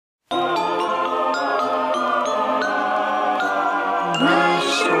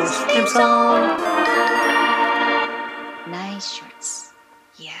Shorts theme song. Nice shorts.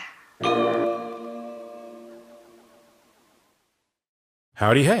 Yeah.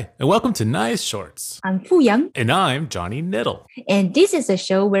 Howdy hey, and welcome to Nice Shorts. I'm Fu Yang, And I'm Johnny Niddle. and this is a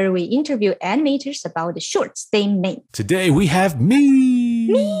show where we interview animators about the shorts they make. Today we have me.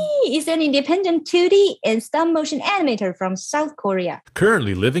 Me is an independent 2D and stop-motion animator from South Korea.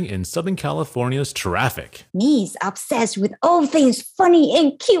 Currently living in Southern California's traffic. Me is obsessed with all things funny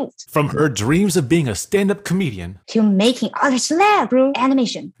and cute, From her dreams of being a stand-up comedian, to making others laugh through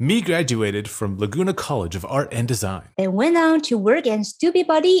animation. me graduated from Laguna College of Art and Design, Then went on to work at Stupid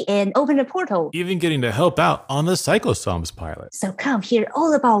Buddy and open a portal. even getting to help out on the Psychosoms pilot, So come hear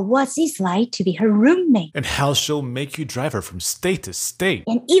all about what it's like to be her roommate, and how she'll make you drive her from state to state,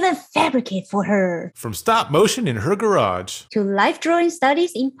 and even fabricate for her, from stop motion in her garage. to life drawing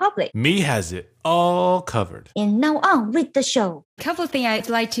studies in public. Me has it all covered. And now on with the show. Couple things I'd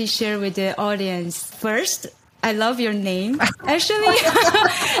like to share with the audience. First, I love your name, actually.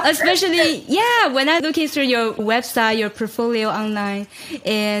 Especially, when I'm looking through your website, your portfolio online,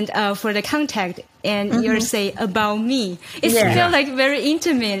 and for the contact, and you say about me. It feels like very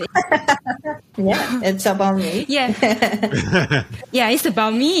intimate. Yeah, it's about me. Yeah. Yeah, it's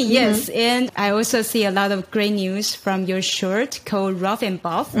about me, yes. And I also see a lot of great news from your short called Rough and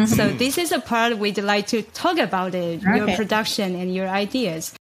Buff. So this is a part we'd like to talk about it, your production and your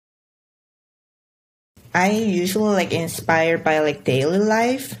ideas. I usually inspired by daily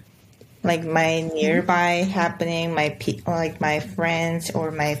life, like my nearby happening, my my friends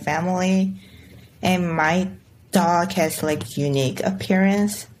or my family, and my dog has unique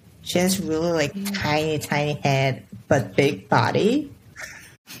appearance. She has really tiny head but big body.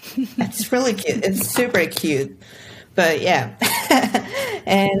 It's really cute. It's super cute. But yeah,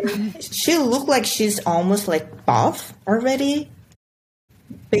 and she looked like she's almost buff already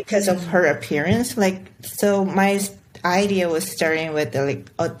because of her appearance. So my idea was starting with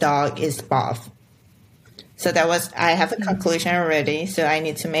a dog is buff. So I have a conclusion already. So I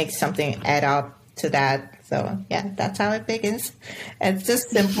need to make something add up to that. So yeah, that's how it begins. It's just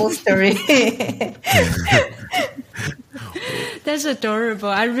simple story. That's adorable.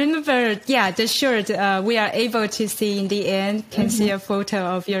 I remember, the shirt we are able to see in the end, can see a photo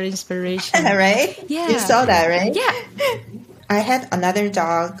of your inspiration. Right? Yeah. You saw that, right? Yeah. I had another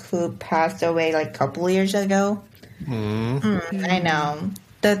dog who passed away a couple years ago. I know.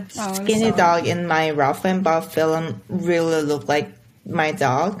 The skinny dog in my Rough and Buff film really looked like my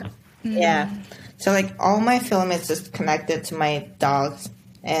dog. Yeah. So all my film is just connected to my dogs,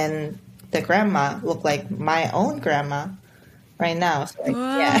 and the grandma looked like my own grandma right now. So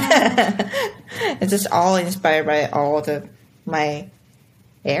yeah. It's just all inspired by all my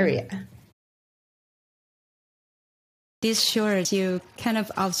area. These shorts you kind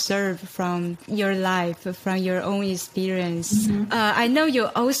of observe from your life, from your own experience. I know you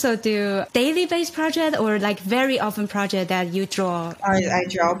also do daily based project or very often project that you draw. I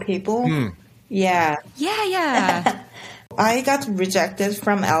draw people. Yeah. Yeah. I got rejected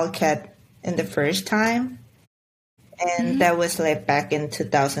from LCAT in the first time. And that was back in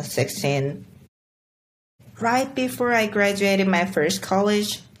 2016. Right before I graduated my first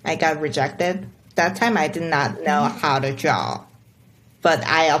college, I got rejected. That time I did not know how to draw, but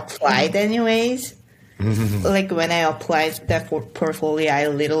I applied anyways. When I applied that portfolio, I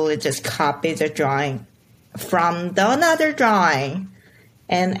literally just copied the drawing from another drawing,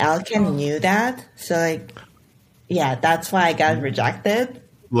 and Elkin knew that. So that's why I got rejected.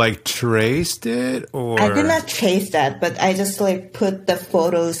 Traced it, or I did not trace that, but I just put the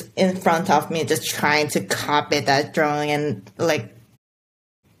photos in front of me, just trying to copy that drawing and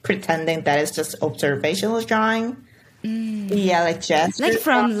pretending that it's just observational drawing. Yeah, gesture.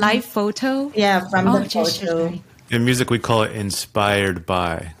 From live photo? Yeah, from the photo. in music we call it inspired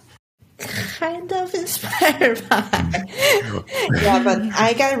by. Kind of inspired by. Yeah, but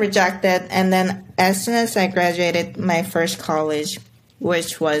I got rejected, and then as soon as I graduated my first college,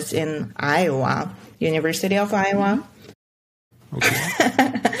 which was in Iowa, University of Iowa.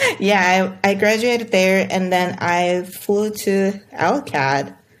 Okay. Yeah, I graduated there, and then I flew to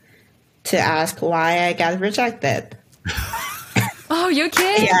LCAT to ask why I got rejected. Oh, you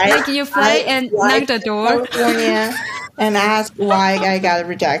can? Yeah, you fly and knock the door? California and ask why I got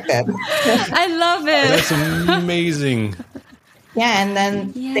rejected. I love it. That's amazing. Yeah, and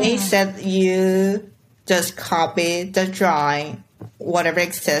then they said you just copy the drawing, whatever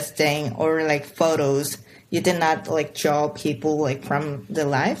existing, or photos. You did not draw people from the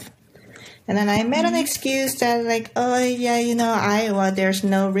life. And then I made an excuse that like, oh yeah, Iowa, there's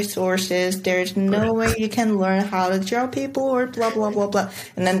no resources. There's no way you can learn how to draw people or blah, blah, blah, blah.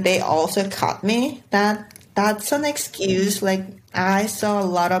 And then they also caught me that that's an excuse. Like I saw a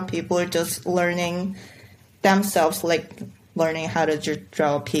lot of people are just learning themselves, like learning how to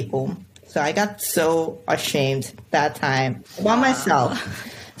draw people. So I got so ashamed that time about myself.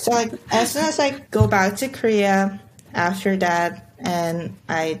 So like as soon as I go back to Korea after that, and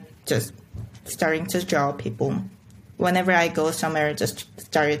I just starting to draw people. Whenever I go somewhere, I just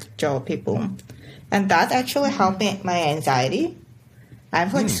started to draw people. And that actually helped me my anxiety. I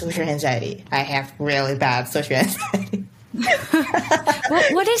have like social anxiety. I have really bad social anxiety.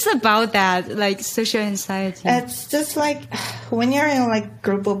 What is about that, like social anxiety? It's just like when you're in like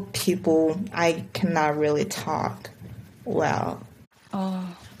group of people, I cannot really talk well.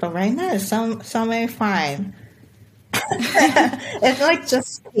 Oh. But right now, some way fine. It's like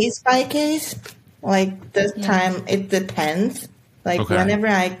just case by case. Like this time, it depends. Like whenever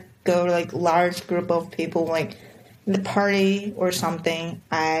I go like large group of people, like the party or something,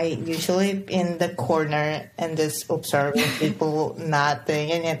 I usually in the corner and just observing people not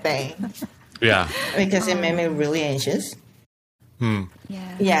doing anything. Yeah. Because it made me really anxious.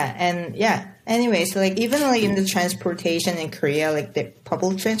 Yeah. Anyways, like even like in the transportation in Korea, like the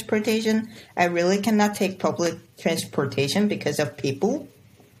public transportation, I really cannot take public transportation because of people.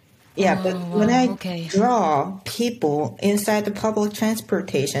 Yeah, but when I draw people inside the public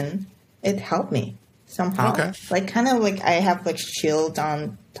transportation, it helped me somehow. Okay. Like kind of like I have like shield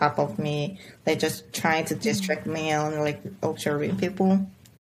on top of me, like just trying to distract me and like observing people.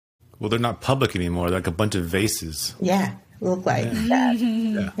 Well, they're not public anymore. They're like a bunch of vases. Yeah, look like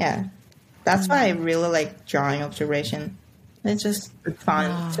that. Yeah. That's why I really like drawing observation. It's just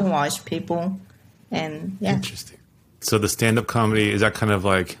fun to watch people. And yeah. Interesting. So the stand-up comedy, is that kind of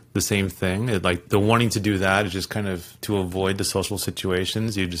like the same thing? Like the wanting to do that is just kind of to avoid the social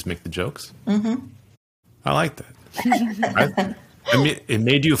situations. You just make the jokes? Mm-hmm. I like that. I mean, it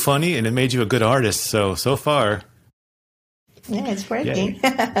made you funny and it made you a good artist. So far. Yeah, it's working.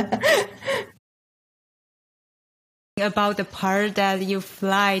 About the part that you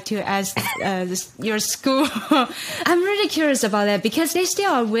fly to ask your school. I'm really curious about that because they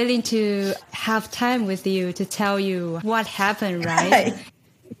still are willing to have time with you to tell you what happened, right?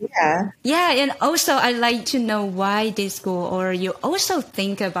 Yeah, and also I'd like to know why this school, or you also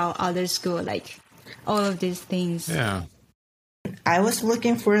think about other school, like all of these things. Yeah. I was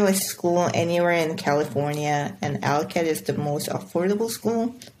looking for like school anywhere in California, and LCAT is the most affordable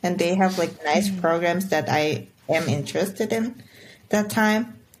school, and they have like nice programs that I am interested in that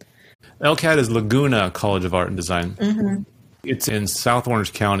time. LCAT is Laguna College of Art and Design. Mm-hmm. It's in South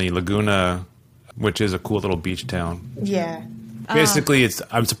Orange County, Laguna, which is a cool little beach town. Yeah. Basically,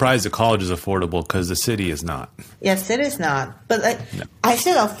 I'm surprised the college is affordable because the city is not. Yes, it is not. But like, I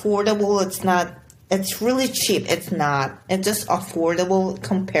said affordable, it's not. It's really cheap. It's not. It's just affordable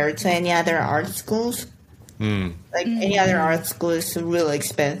compared to any other art schools. Like any other art school is really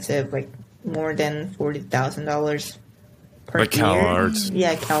expensive, like more than $40,000 per year. Like Cal Arts.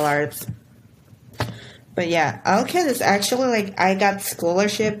 Yeah, Cal Arts. But yeah, LCAT is actually like I got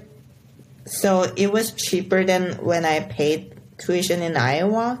scholarship, so it was cheaper than when I paid tuition in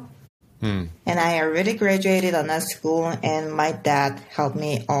Iowa. And I already graduated on that school, and my dad helped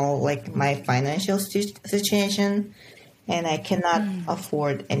me all like my financial situation, and I cannot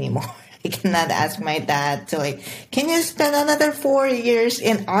afford anymore. I cannot ask my dad to like, can you spend another 4 years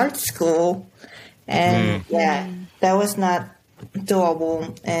in art school? And that was not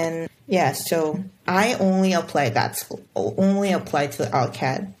doable. And yeah, so I only applied that school, only applied to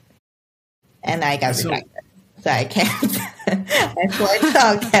LCAT, and I got rejected. So I can't. I applied to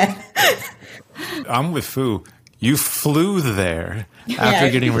LCAT. I'm with Fu. You flew there after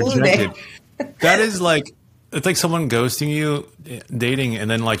getting rejected. That is like, it's like someone ghosting you, dating,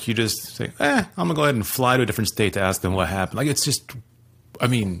 and then like you just say, I'm going to go ahead and fly to a different state to ask them what happened. Like, it's just, I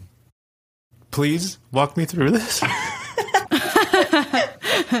mean, please walk me through this.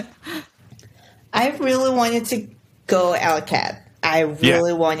 I really wanted to go LCAT. I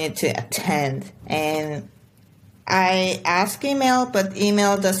really wanted to attend. And I asked email, but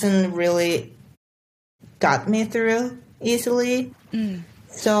email doesn't really got me through easily.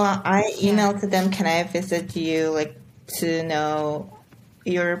 So I emailed to them, can I visit you, like, to know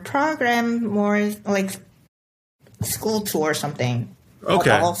your program more, like, school tour or something.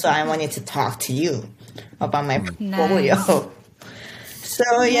 Okay. Also, I wanted to talk to you about my portfolio.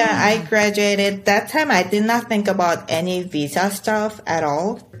 So, yeah, I graduated. That time, I did not think about any visa stuff at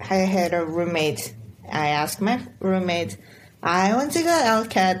all. I had a roommate. I asked my roommate, I want to go to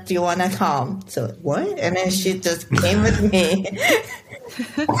LCAT. Do you want to come? So what? And then she just came with me.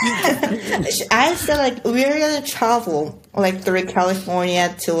 I said like we're gonna travel like through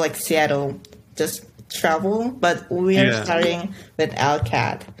California to like Seattle, just travel. But we are starting with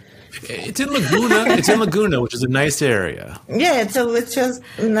LCAT. It's in Laguna. It's in Laguna, which is a nice area. Yeah, so it's just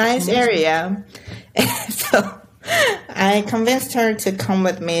a nice area. So I convinced her to come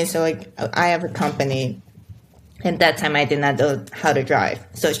with me. So like I have a company. And that time I did not know how to drive.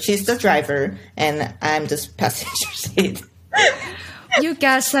 So she's the driver and I'm just passenger seat. You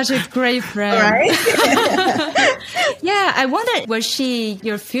got such a great friend. Right? Yeah, I wonder, was she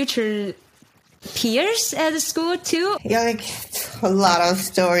your future peers at the school too? Yeah, like a lot of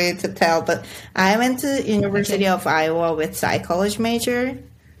story to tell, but I went to University of Iowa with psychology major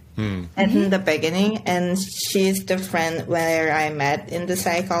in the beginning, and she's the friend where I met in the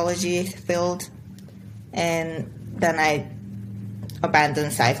psychology field, and then I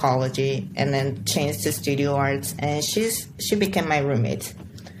abandoned psychology and then changed to studio arts, and she became my roommate.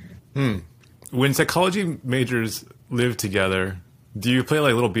 When psychology majors live together, do you play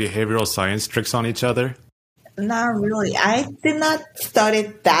like little behavioral science tricks on each other? Not really. I did not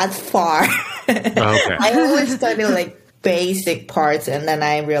study that far. Okay. I always study like basic parts, and then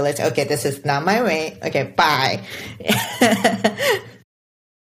I realized, okay, this is not my way. Okay, bye.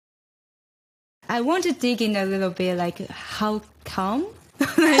 I want to dig in a little bit, like how come?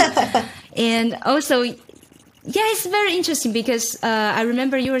 And also, yeah, it's very interesting because I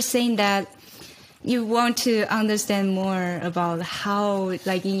remember you were saying that you want to understand more about how,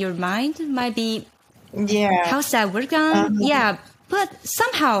 like in your mind, might be, how's that work on? Yeah, but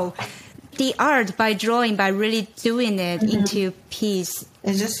somehow the art by drawing, by really doing it into piece.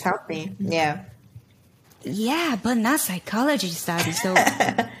 It just helped me. Yeah. Yeah, but not psychology study. So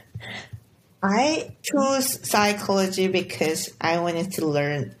I chose psychology because I wanted to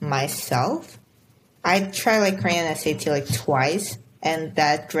learn myself. I tried like Korean SAT like twice, and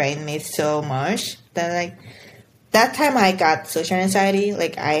that drained me so much that like that time I got social anxiety.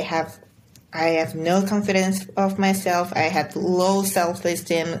 Like I have no confidence of myself. I had low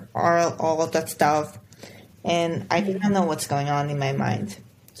self-esteem, all of that stuff, and I did not know what's going on in my mind.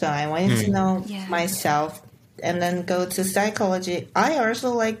 So I wanted to know myself, and then go to psychology. I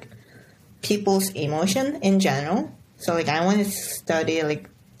also like people's emotion in general. So like I wanted to study like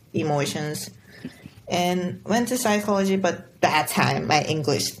emotions and went to psychology, but that time my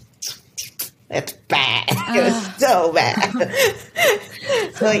English, it's bad. It was so bad.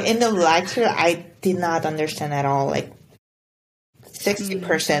 So like in the lecture I did not understand at all. Like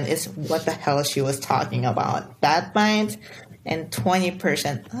 60% is what the hell she was talking about. That mind, and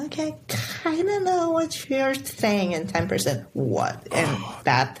 20%, okay, kind of know what you're saying, and 10% what, and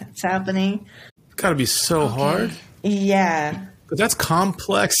that's happening. It's got to be so hard. Yeah. But that's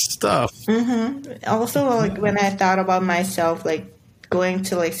complex stuff. Also, like when I thought about myself, like going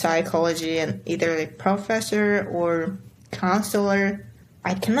to like psychology and either like professor or counselor,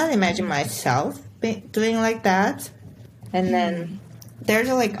 I cannot imagine myself doing like that. And then there's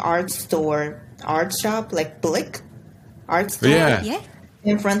a like art shop, like Blick. Art store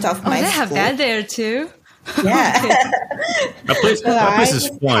in front of my school. They have that there too. Yeah. that place is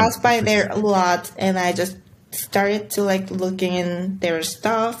fun. I passed by there a lot, and I just started to like looking in their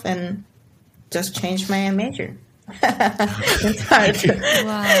stuff and just changed my major. It's hard.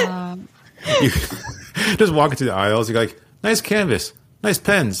 Wow. You just walk into the aisles, you're like, nice canvas, nice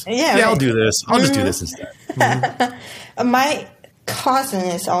pens. Yeah, I'll do this. I'll just do this instead. My cousin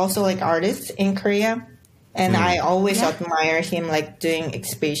is also like artist in Korea. And I always admire him, like doing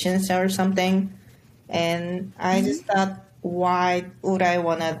exhibitions or something. And I just thought, why would I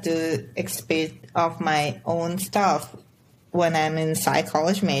want to do exhibit of my own stuff when I'm in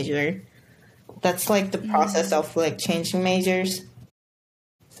psychology major? That's like the process of like changing majors.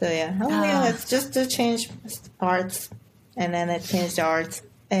 So yeah, it's just to change arts, and then I changed arts.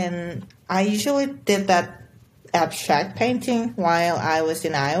 And I usually did that abstract painting while I was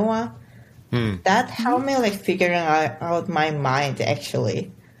in Iowa. That helped me like figuring out my mind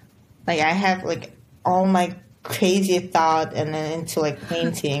actually. Like I have like all my crazy thought and then into like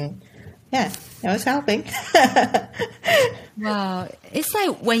painting. Yeah, it was helping. Wow. It's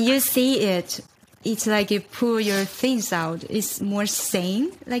like when you see it, it's like you pull your things out. It's more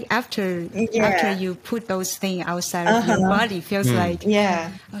sane. Like after you put those things outside of your body, it feels like. Yeah.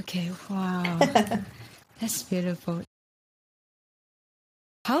 Okay, wow. That's beautiful.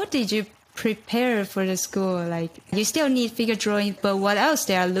 How did you prepare for the school? Like you still need figure drawing, but what else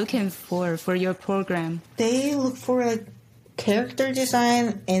they are looking for your program? They look for like character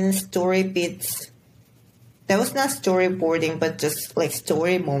design and story beats. that was not storyboarding, but just like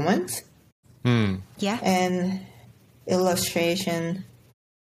story moments. Yeah. And illustration.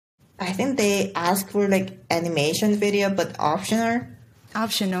 I think they asked for like animation video, but optional.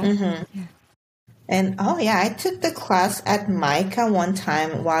 Yeah. And I took the class at MICA one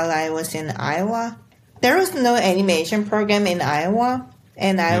time while I was in Iowa. There was no animation program in Iowa,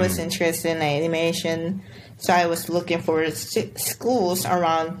 and I was interested in animation, so I was looking for schools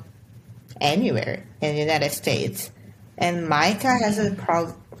around anywhere in the United States. And MICA has a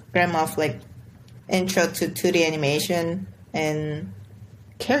program of like intro to 2D animation and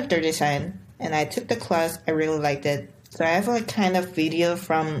character design, and I took the class. I really liked it. So I have like kind of video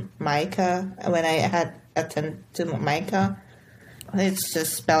from MICA when I had attended to MICA. It's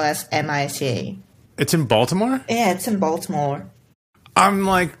just spelled as MICA. It's in Baltimore? Yeah, it's in Baltimore. I'm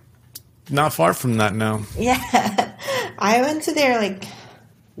like not far from that now. Yeah. I went to there like,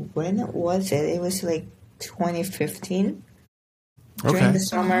 when was it? It was like 2015 during the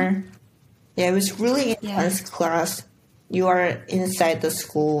summer. Yeah, it was really intense class. You are inside the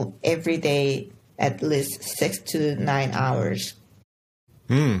school every day at least 6 to 9 hours.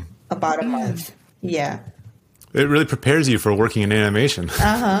 About a month. Yeah. It really prepares you for working in animation.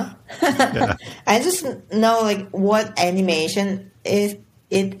 Yeah. I just know like what animation it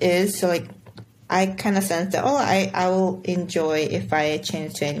is. So like I kind of sense that, I will enjoy if I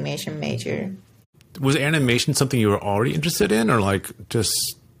change to animation major. Was animation something you were already interested in, or like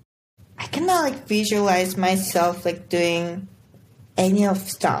just... I cannot like visualize myself like doing any of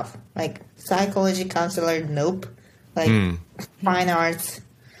stuff. Like psychology counselor, nope. Like fine arts.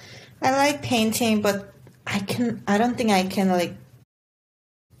 I like painting, but I don't think I can like...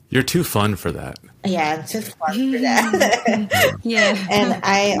 You're too fun for that. Yeah, I'm too fun for that. Yeah. And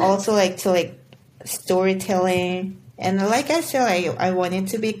I also like to like storytelling. And like I said, I wanted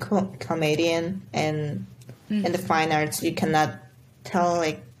to be comedian, and in the fine arts, you cannot tell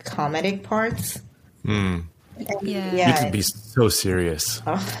like comedic parts. You can be so serious.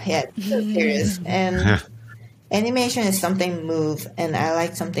 Oh, yeah, so serious. And animation is something move, and I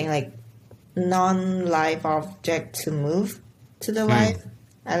like something like non-live object to move to the life.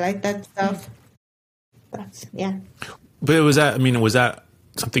 I like that stuff. But was that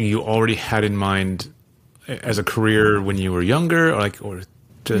something you already had in mind as a career when you were younger, or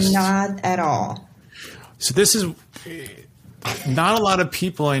just not at all? So this is not a lot of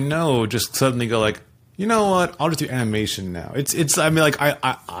people I know just suddenly go like, you know what, I'll just do animation now. It's I mean, like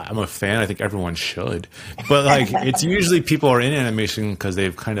I'm a fan. I think everyone should, but like it's usually people are in animation because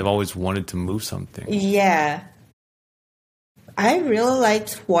they've kind of always wanted to move something. Yeah, I really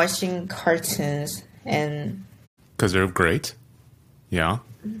liked watching cartoons, and because they're great. Yeah.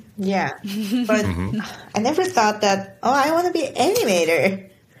 But I never thought that, I want to be an animator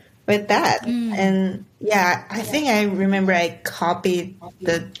with that. And I think I remember I copied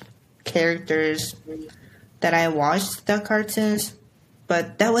the characters that I watched the cartoons,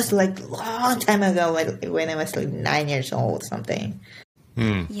 but that was like a long time ago when I was like 9 years old or something.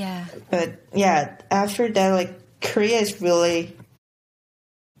 Yeah. But after that, like Korea is really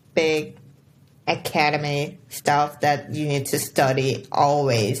big academy stuff that you need to study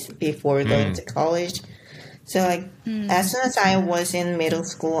always before going to college. So like as soon as I was in middle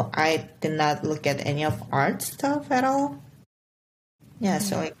school, I did not look at any of art stuff at all. Yeah,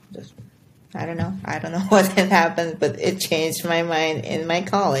 so like I don't know what had happened, but it changed my mind in my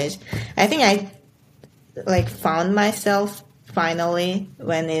college. I think I like found myself finally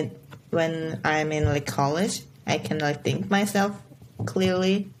when I'm in like college. I can like think myself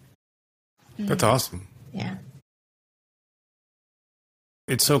clearly. That's awesome. Yeah.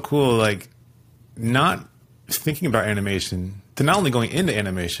 It's so cool, like, not thinking about animation, to not only going into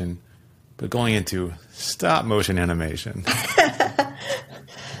animation, but going into stop motion animation.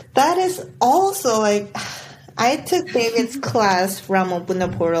 That is also, like, I took David's class from Open the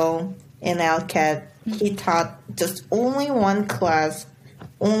Portal in ALCAT. He taught just only one class,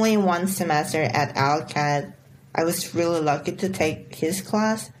 only one semester at ALCAT. I was really lucky to take his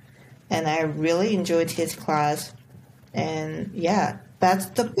class. And I really enjoyed his class. And that's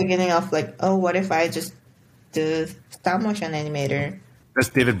the beginning of like, what if I just do stop motion animator? That's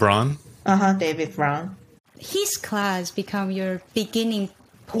David Braun? David Braun. His class become your beginning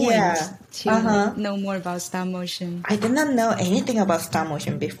point to know more about stop motion. I did not know anything about stop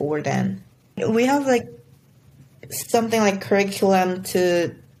motion before then. We have like something like curriculum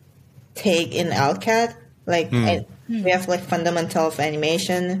to take in ALCAT. Like we have like fundamental of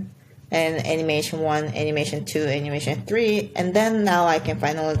animation, and animation 1, animation 2, animation 3, and then now I can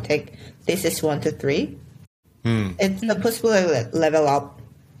finally take this is 1 to 3. It's supposed to level up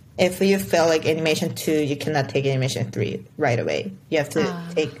if you fail like animation 2, you cannot take animation 3 right away. You have to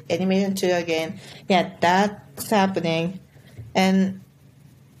take animation 2 again. Yeah, that's happening. And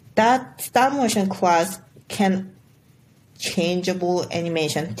that stop motion class can changeable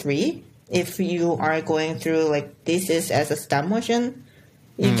animation 3. If you are going through like this is as a stop motion,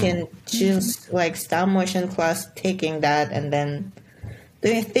 you can choose like stop motion class, taking that and then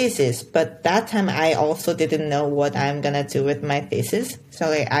doing thesis. But that time I also didn't know what I'm gonna do with my thesis. So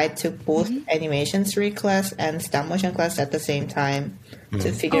like I took both animation 3 class and stop motion class at the same time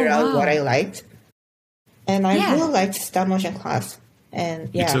to figure out what I liked. And I really liked stop motion class.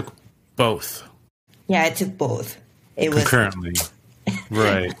 And You took both. Yeah, I took both. It was concurrently.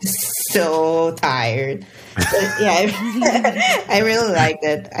 Right. so tired. But yeah, I really liked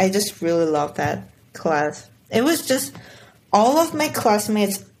it. I just really loved that class. It was just all of my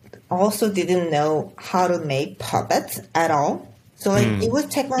classmates also didn't know how to make puppets at all. So like it was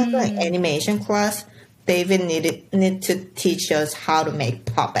technically an animation class. They even need to teach us how to make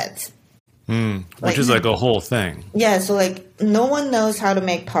puppets. Which is like a whole thing. Yeah, so like no one knows how to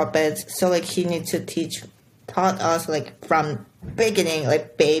make puppets. So like he needs to taught us like from beginning,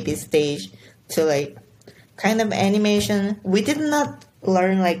 like baby stage to like kind of animation. We did not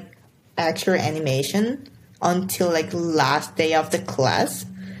learn like actual animation until like last day of the class.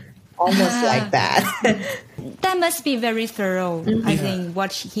 Almost like that. That must be very thorough, I think,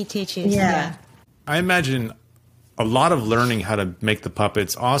 what he teaches. Yeah. I imagine a lot of learning how to make the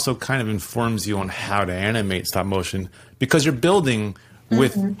puppets also kind of informs you on how to animate stop motion because you're building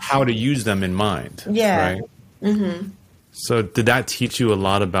with how to use them in mind. Yeah. Right? So did that teach you a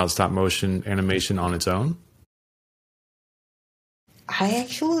lot about stop motion animation on its own? I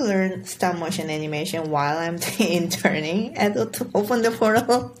actually learned stop motion animation while I'm interning at Open the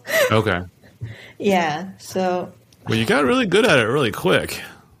Portal. Okay. Yeah, so Well, you got really good at it really quick.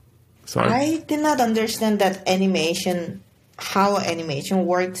 So I did not understand that how animation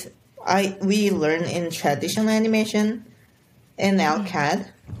worked. We learned in traditional animation in LCAD.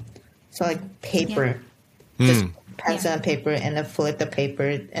 So like paper, just pencil and paper, and then flip the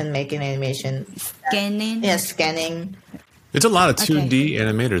paper and make an animation. Scanning. Yeah, scanning. it's a lot of 2D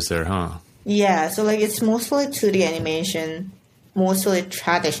animators there, huh? Yeah, so like it's mostly 2D animation, mostly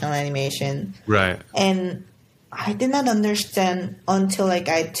traditional animation. Right. And I did not understand until like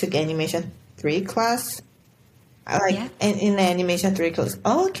I took animation 3 class. In the animation 3 class.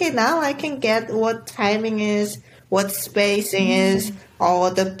 Oh, okay, now I can get what timing is, what spacing is,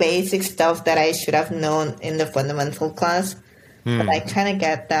 all the basic stuff that I should have known in the fundamental class. But I kind of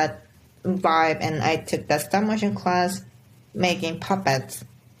get that vibe, and I took that stop motion class making puppets.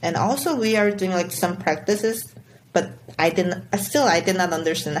 And also we are doing like some practices, but I did not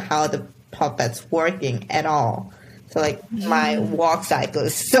understand how the puppets working at all. So like my walk cycle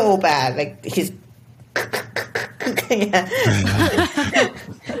is so bad. Like he's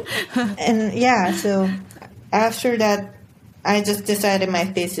and yeah, so after that I just decided my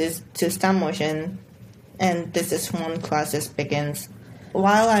thesis to stop motion, and this is 1 class just begins.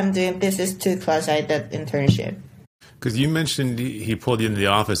 While I'm doing thesis 2 class, I did internship. Because you mentioned he pulled you into the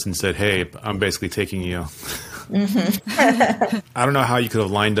office and said, hey, I'm basically taking you. I don't know how you could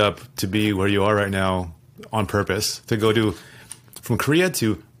have lined up to be where you are right now on purpose, to go from Korea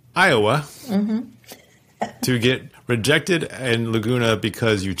to Iowa, to get rejected in Laguna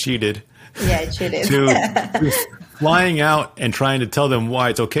because you cheated. Yeah, I cheated. to flying out and trying to tell them why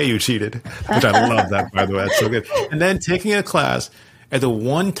it's okay you cheated, which I love that, by the way. That's so good. And then taking a class at the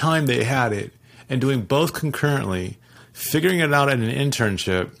one time they had it and doing both concurrently, figuring it out at an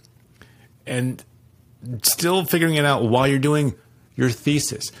internship, and still figuring it out while you're doing your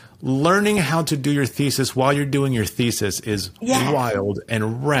thesis. Learning how to do your thesis while you're doing your thesis is wild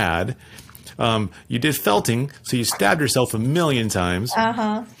and rad. You did felting, so you stabbed yourself 1,000,000 times.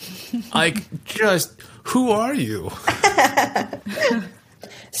 Like, just, who are you?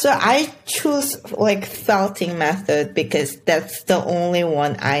 So I choose like felting method because that's the only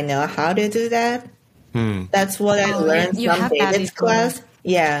one I know how to do that. That's what I learned from David's class.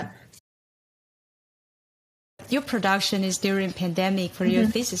 Yeah. Your production is during pandemic for your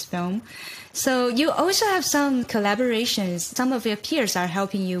thesis film. So you also have some collaborations. Some of your peers are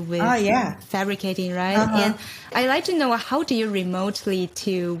helping you with fabricating, right? And I'd like to know, how do you remotely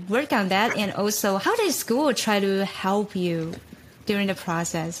to work on that? And also, how does school try to help you during the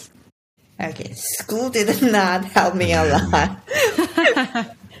process? Okay, school did not help me a lot.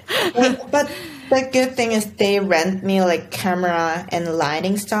 But the good thing is they rent me like camera and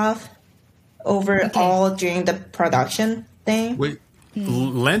lighting stuff overall during the production thing. Wait,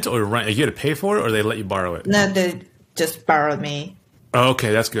 lent or rent? You had to pay for it, or they let you borrow it? No, they just borrowed me. Oh,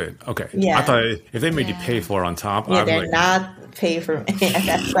 okay, that's good. Okay. Yeah. I thought if they made you pay for it on top, Yeah, I'm they're like, not pay for me.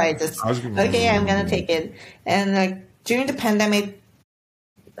 That's why I just okay, I'm gonna take it. And like during the pandemic,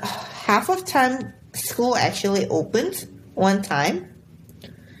 half of time school actually opened one time.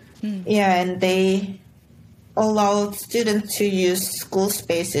 Yeah, and they allowed students to use school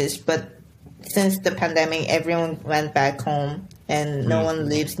spaces, but since the pandemic, everyone went back home and no one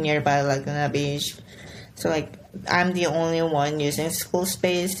lives nearby Laguna Beach. So like I'm the only one using school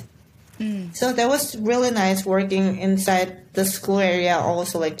space. So that was really nice working inside the school area.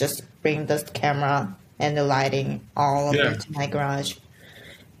 Also, like just bring the camera and the lighting all over to my garage.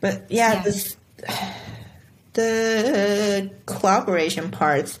 But the collaboration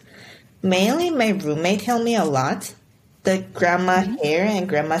parts, mainly my roommate helped me a lot. The grandma hair and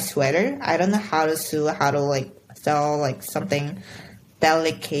grandma sweater, I don't know how to sew, how to like sell like something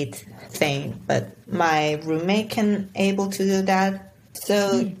delicate thing, but my roommate can able to do that.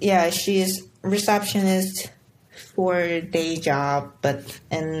 So yeah, she's receptionist for day job, but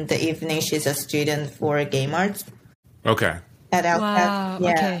in the evening she's a student for game arts. okay. At Wow.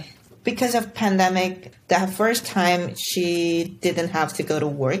 yeah. Okay. Because of pandemic, the first time she didn't have to go to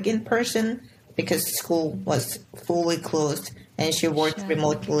work in person because school was fully closed and she worked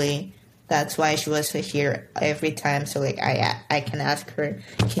remotely. That's why she was here every time. So like I can ask her,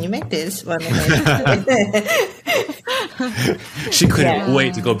 can you make this 1 minute? She couldn't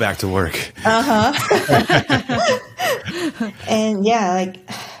wait to go back to work. And yeah,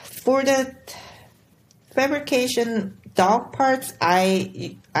 like for the fabrication dog parts,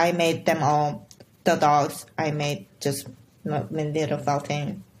 I made them all. The dogs I made just little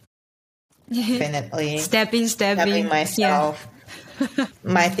felting. Definitely Stabbing myself.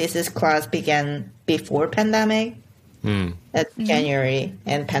 My thesis class began before pandemic. At January,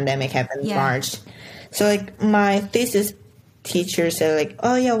 and pandemic happened in March. So like my thesis teacher said like,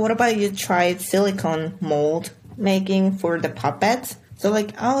 oh yeah, what about you try silicone mold making for the puppets? So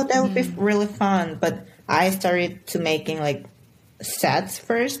like, oh, that would be really fun. But I started to making like sets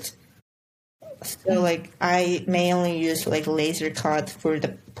first. So like I mainly use like laser cut for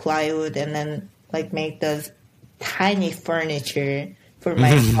the plywood and then like make those tiny furniture for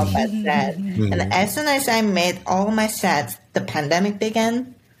my puppet set. And as soon as I made all my sets, the pandemic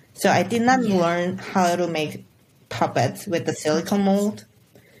began. So I did not learn how to make puppets with the silicone mold.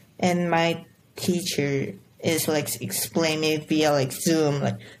 And my teacher is like explaining it via like Zoom.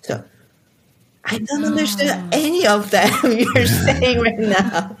 Like, so I don't understand any of that you're saying right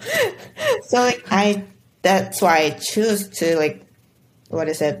now. So like that's why I choose to like, what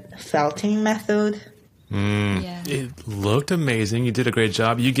is it, felting method. It looked amazing. You did a great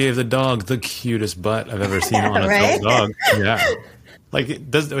job. You gave the dog the cutest butt I've ever seen on a Right? felt dog. Yeah. Like,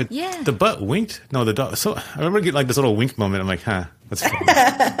 the butt winked? No, the dog. So I remember getting like this little wink moment. I'm like, huh, that's funny.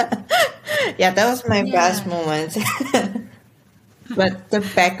 Yeah, that was my best moment. But the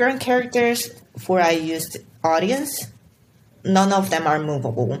background characters for I used audience, none of them are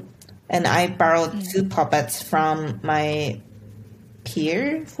movable. And I borrowed 2 puppets from my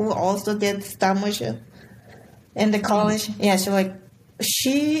peer who also did stop motion in the college. Yeah, so like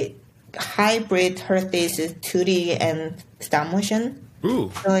she hybrid her thesis 2D and stop motion.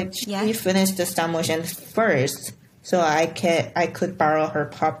 Ooh. So like she finished the stop motion first, so I could borrow her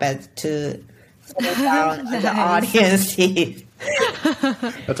puppet to sit down on the audience seat.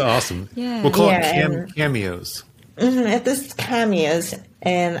 That's awesome. Yeah. We'll call it and- cameos. It is cameos,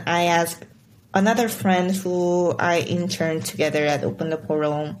 and I asked another friend who I interned together at Open the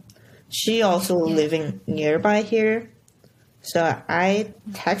Portal. She also living nearby here. So I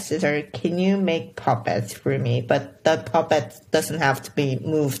texted her, can you make puppets for me? But the puppet doesn't have to be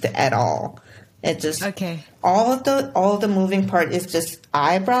moved at all. It just all the moving part is just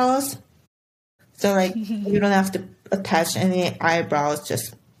eyebrows. So like you don't have to attach any eyebrows,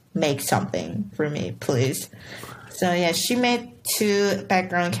 just make something for me, please. So yeah, she made 2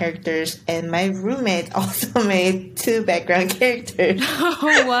 background characters, and my roommate also made 2 background characters.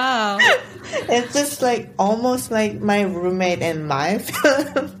 Oh wow! It's just like almost like my roommate in my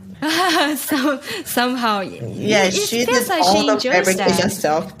film. So somehow, She feels did like all she the enjoys fabrication that.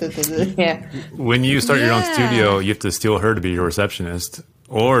 stuff. Yeah, When you start your own studio, you have to steal her to be your receptionist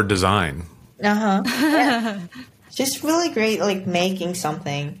or design. yeah. She's really great, like making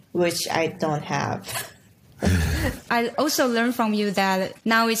something which I don't have. I also learned from you that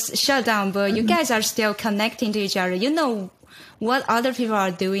now it's shut down, but you guys are still connecting to each other. You know what other people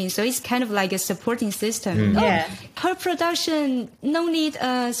are doing, so it's kind of like a supporting system. Yeah. Her production, no need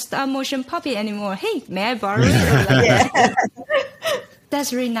a stop motion puppet anymore. Hey, may I borrow it? Or like,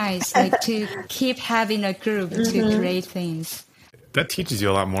 that's really nice, like to keep having a group to create things. that teaches you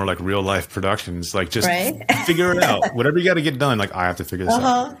a lot more like real life productions. Like just Right? figure it out. Whatever you got to get done. Like I have to figure this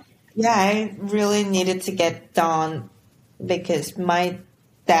out. Yeah, I really needed to get done because my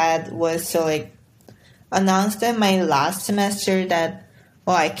dad was so like announced in my last semester that,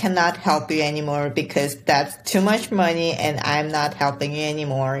 well, I cannot help you anymore because that's too much money and I'm not helping you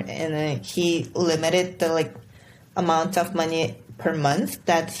anymore. And then he limited the like amount of money per month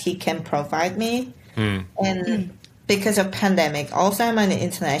that he can provide me. And because of pandemic, also I'm an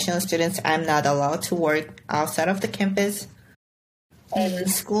international student, I'm not allowed to work outside of the campus. And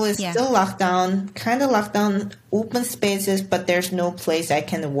school is still locked down, kind of locked down, open spaces, but there's no place I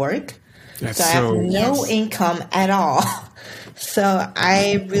can work. So I have no income at all. So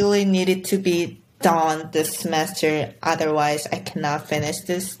I really needed to be done this semester. Otherwise, I cannot finish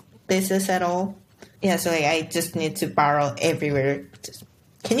this thesis at all. Yeah, so I just need to borrow everywhere. Just,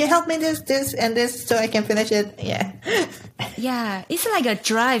 can you help me this, and this so I can finish it? Yeah. Yeah, it's like a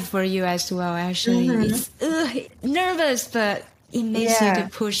drive for you as well, actually. It's nervous, but it makes you to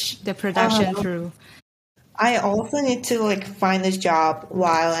push the production through. I also need to like find a job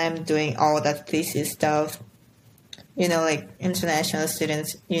while I'm doing all that thesis stuff. You know, like international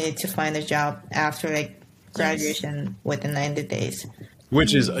students, you need to find a job after like graduation within 90 days.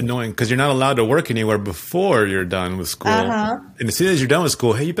 Which is annoying because you're not allowed to work anywhere before you're done with school. And as soon as you're done with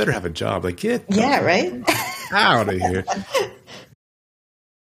school, hey, you better have a job. Like, get right? out of here.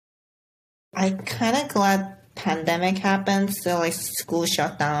 I kind of glad pandemic happened, so like school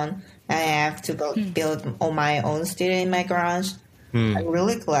shut down. I have to go build on my own studio in my garage. I'm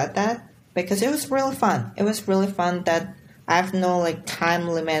really glad that because it was really fun. It was really fun that I have no like time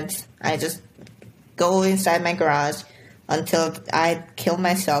limits. I just go inside my garage until I kill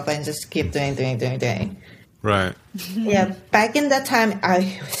myself and just keep doing. Right. Yeah, back in that time,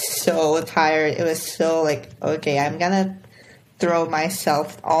 I was so tired. It was so like, okay, I'm gonna throw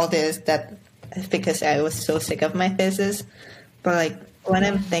myself all this that because I was so sick of my thesis. But like when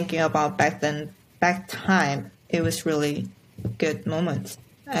I'm thinking about back time, it was really good moments.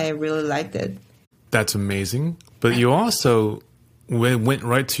 I really liked it. That's amazing. But you also went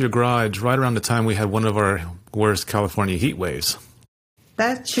right to your garage right around the time we had one of our worst California heat waves.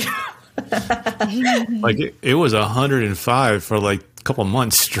 That's true. Like it was 105 for like a couple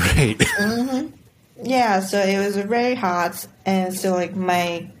months straight. Yeah, so it was very hot, and so like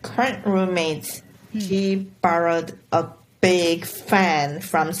my current roommate, she borrowed a big fan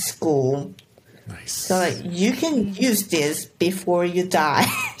from school. Nice. So like you can use this before you die.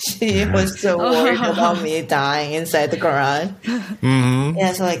 She was so worried about me dying inside the garage.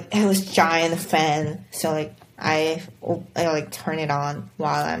 Yeah, so like it was giant fan. So like I like turn it on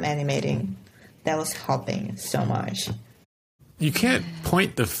while I'm animating. That was helping so much. You can't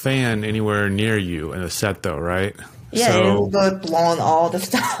point the fan anywhere near you in a set, though, right? Yeah, so, it will blow on all the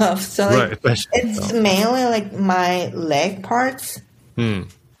stuff. So like, it's mainly like my leg parts.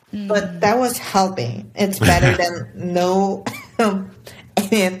 But that was helping. It's better than no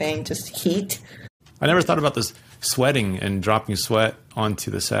anything, just heat. I never thought about this sweating and dropping sweat onto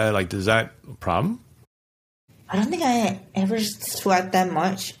the set. Like, is that a problem? I don't think I ever sweat that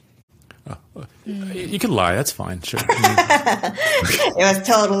much. You can lie. That's fine. Sure. It was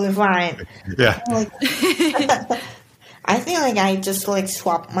totally fine. Yeah. Like, I think like I just like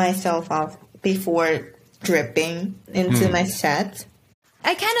swapped myself off before dripping into my set.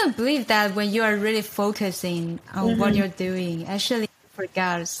 I kind of believe that when you are really focusing on what you're doing, actually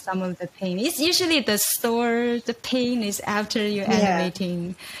forgot some of the pain. It's usually the pain is after you're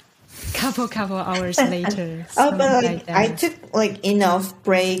animating couple hours later. But like I took like enough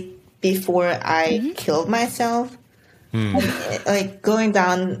break before I killed myself. Like going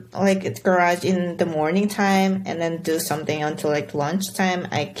down like the garage in the morning time and then do something until like lunchtime.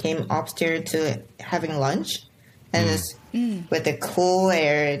 I came upstairs to having lunch and just with the cool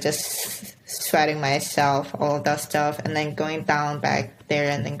air, just sweating myself, all of that stuff, and then going down back there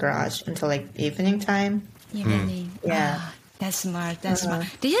in the garage until like evening time. Evening. Yeah. That's smart. That's smart.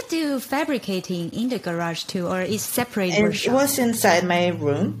 Do you do fabricating in the garage too, or is separate It workshop? was inside my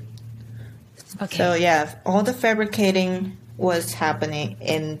room. Okay. So yeah, all the fabricating was happening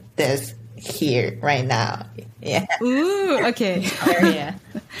in this here right now. Yeah. Ooh, okay. Yeah.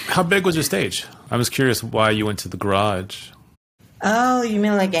 How big was your stage? I was curious why you went to the garage. Oh, you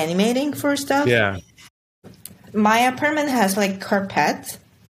mean like animating for stuff? Yeah. My apartment has like carpet.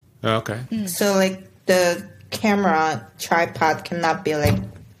 Oh, okay. So like the camera tripod cannot be like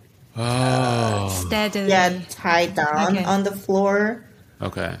Steadily. tied down on the floor.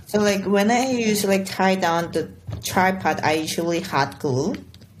 Okay. So like when I use like tie down the tripod, I usually hot glue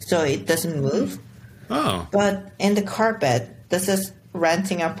so it doesn't move. Oh. But in the carpet, this is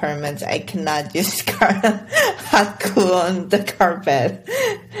renting apartment. I cannot use hot glue on the carpet.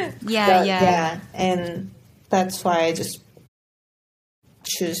 Yeah. And that's why I just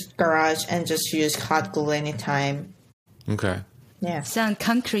choose garage and just use hot glue anytime. Okay. Yeah. Sound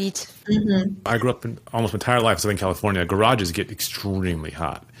concrete. I grew up in almost my entire life in Southern California. Garages get extremely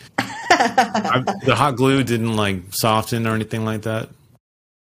hot. The hot glue didn't like soften or anything like that?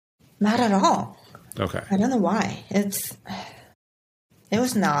 Not at all. Okay. I don't know why. It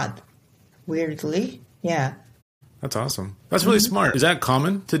was not. Weirdly. Yeah. That's awesome. That's really smart. Is that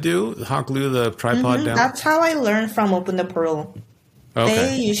common to do? Hot glue the tripod down? That's how I learned from Open the Pearl. Okay.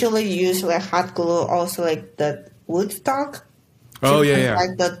 They usually use like hot glue, also like the wood stock. Oh, yeah.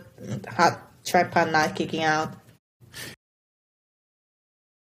 Like the hot tripod not kicking out.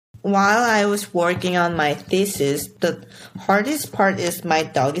 While I was working on my thesis, the hardest part is my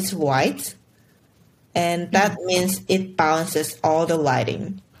dog is white. And that means it bounces all the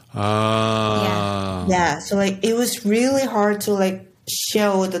lighting. Yeah, so like it was really hard to like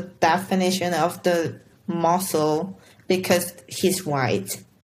show the definition of the muscle because he's white.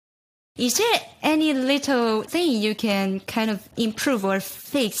 Is there any little thing you can kind of improve or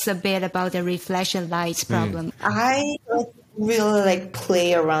fix a bit about the reflection lights problem? I really like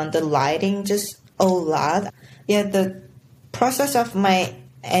play around the lighting just a lot. Yeah, the process of my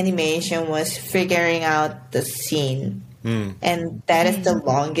animation was figuring out the scene. And that is the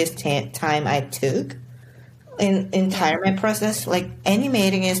longest time I took in entire my process. Like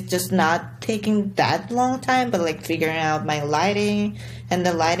animating is just not taking that long time, but like figuring out my lighting and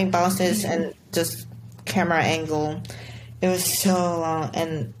the lighting bounces and just camera angle. It was so long,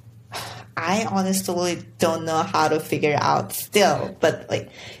 and I honestly don't know how to figure out still. But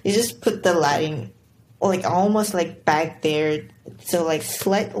like you just put the lighting like almost like back there, so like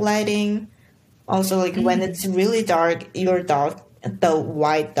slight lighting. Also, like when it's really dark, your dog, the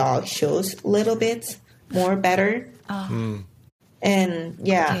white dog, shows a little bit more better. And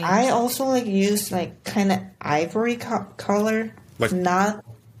yeah, Okay. I also like use like kind of ivory color, Like- not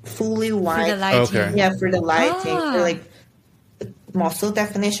fully white. For the lighting. Okay. Yeah, for the lighting, Ah. for like muscle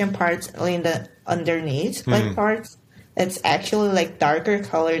definition parts in the underneath like parts. It's actually like darker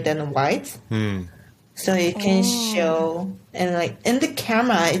color than white. So you can show, and like in the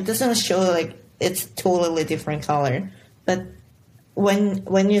camera, it doesn't show like it's totally different color. But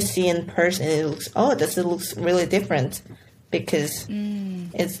when you see in person, it looks really different because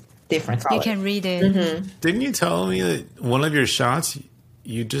it's different color. You can read it. Didn't you tell me that one of your shots,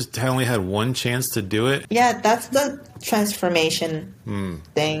 you just only had one chance to do it? Yeah, that's the transformation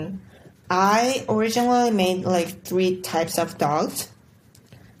thing. I originally made like 3 types of dogs.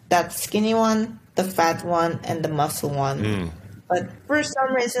 That skinny one, the fat one, and the muscle one. But for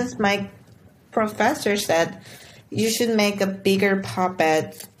some reasons, my professor said you should make a bigger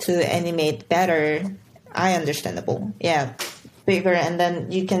puppet to animate better. Understandable. Yeah, bigger, and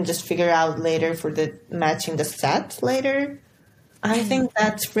then you can just figure out later for the matching the set later. I think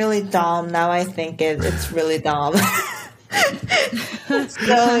that's really dumb. Now I think it's really dumb.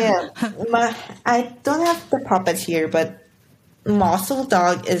 So yeah, I don't have the puppet here, but muscle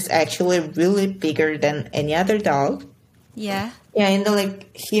dog is actually really bigger than any other dog. Yeah. Yeah, in the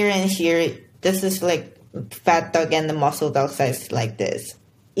like here and here, this is like fat dog and the muscle dog size like this.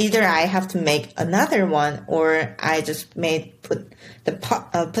 Either I have to make another one, or I just put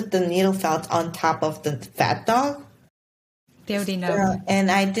the needle felt on top of the fat dog. Building up. And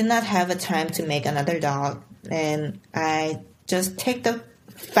I did not have a time to make another dog, and I just take the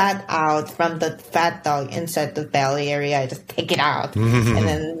fat out from the fat dog inside the belly area. I just take it out and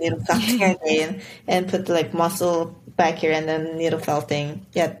then needle felting again, and put the like muscle back here and then needle felting.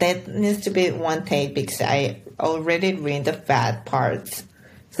 Yeah, that needs to be one take because I already ruined the fat parts.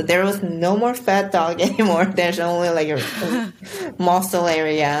 So there was no more fat dog anymore. There's only like a muscle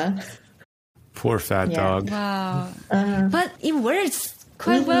area. Poor fat dog. Wow. But it works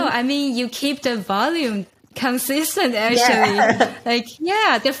quite well. I mean, you keep the volume consistent actually.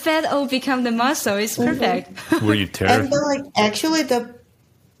 The fat all become the muscle. It's perfect. Were you And terrified? then, like, actually, the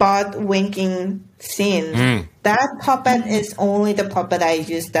butt winking scene, that puppet is only the puppet I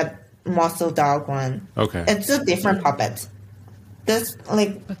used, that muscle dog one. Okay. It's a different puppet. This,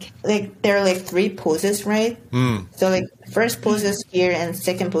 like there are, like, 3 poses, right? So, like, first pose is here, and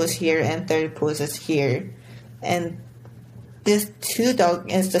second pose here, and third pose is here. And this 2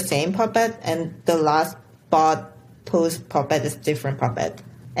 dog is the same puppet, and the last butt pose puppet is different puppet.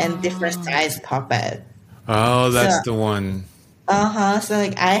 And different size puppet. Oh, that's So- the one. So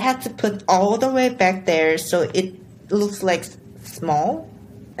like I had to put all the way back there so it looks like small,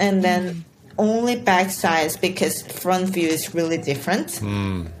 and then only back sides because front view is really different.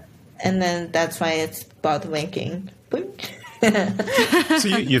 And then that's why it's butt winking. So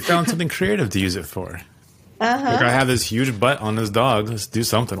you found something creative to use it for. Like, I have this huge butt on this dog. Let's do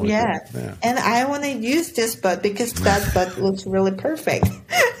something with it. Yeah. And I want to use this butt because that butt looks really perfect.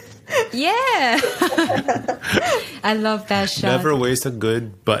 Yeah. I love that shot. Never waste a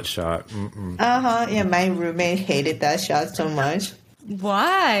good butt shot. Yeah, my roommate hated that shot so much.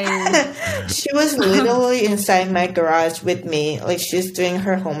 Why? She was literally inside my garage with me. Like, she's doing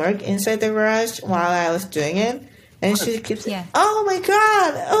her homework inside the garage while I was doing it. And she keeps saying, oh my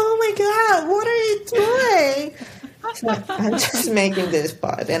God, what are you doing? So I'm just making this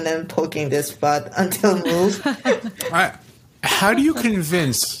butt and then poking this butt until it moves. How do you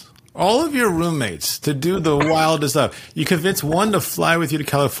convince all of your roommates to do the wildest stuff? You convince one to fly with you to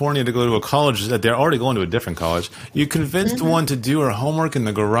California to go to a college that they're already going to a different college. You convinced one to do her homework in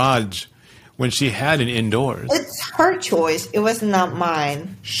the garage when she had it indoors. It's her choice. It was not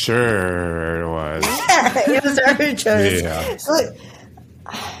mine. Sure it was. It was her choice. Yeah. So,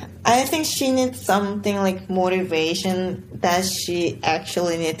 I think she needs something like motivation that she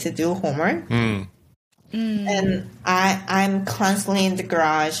actually needs to do homework. And I'm constantly in the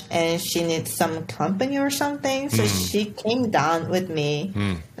garage and she needs some company or something. So she came down with me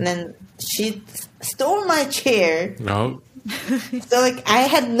and then she stole my chair. No. So like I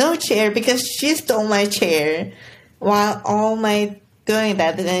had no chair because she stole my chair while all my doing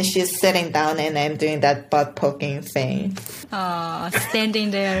that, and then she's sitting down and I'm doing that butt poking thing. Standing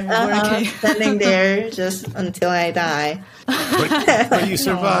there working. Standing there just until I die. But you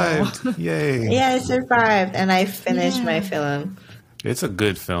survived. Yay. Yeah, I survived and I finished my film. It's a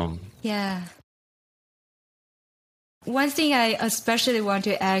good film. Yeah. One thing I especially want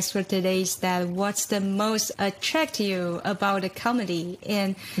to ask for today is that what's the most attract you about a comedy?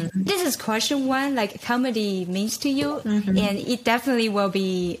 And this is question one, like comedy means to you, and it definitely will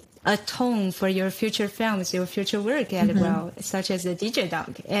be a tone for your future films, your future work as well, such as the DJ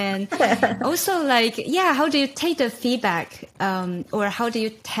Dog. And also like, how do you take the feedback or how do you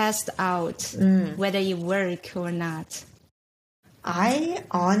test out whether it work or not? I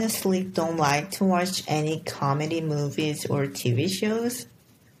honestly don't like to watch any comedy movies or TV shows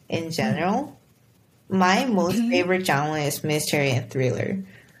in general. My most favorite genre is mystery and thriller.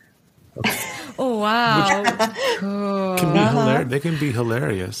 Oh, wow. Cool. They can be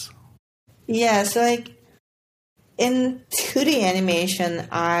hilarious. Yeah, so like in 2D animation,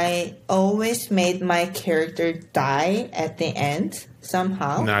 I always made my character die at the end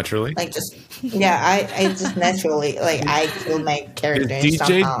somehow. Naturally. Like just, I just naturally, like I killed my character Is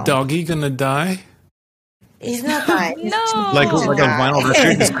DJ somehow. Doggy gonna die? He's not dying. He's No. too Like old a to die. vinyl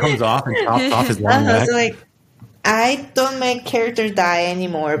record just comes off and chops off his long neck? So like, I don't make character die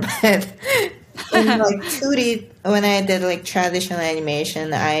anymore, but in like 2D, when I did like traditional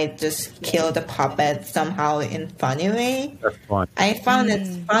animation, I just killed the puppet somehow in funny way. That's fun. I found it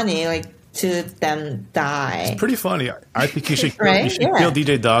funny, like to them die. Pretty funny. I think you should, Right? you should Yeah. kill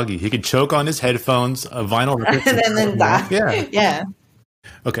DJ Doggy. He could choke on his headphones, a vinyl record. And then die. Yeah. Yeah.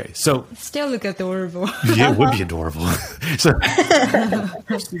 Okay, so Still look adorable. yeah, it would be adorable. So,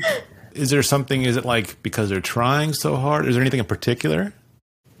 is there something? Is it like because they're trying so hard? Is there anything in particular?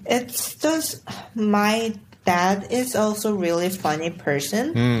 It's just my dad is also really funny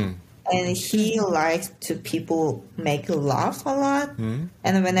person. And he likes to people make laugh a lot.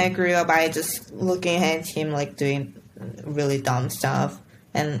 And when I grew up, I just looking at him like doing really dumb stuff.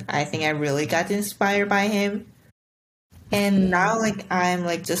 And I think I really got inspired by him. And now like I'm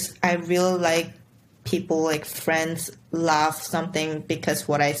like just I really like people like friends laugh something because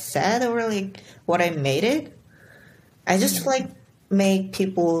what I said or like what I made it. I just like make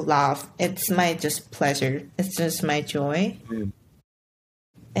people laugh. It's my just pleasure. It's just my joy.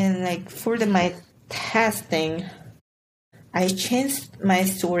 And like for my testing, I changed my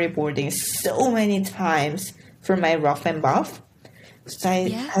storyboarding so many times for my rough and buff. So I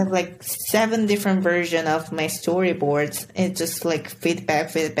have like 7 different versions of my storyboards. It's just like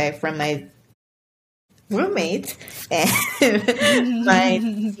feedback from my roommates and my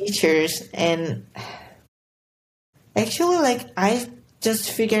teachers. And actually, like I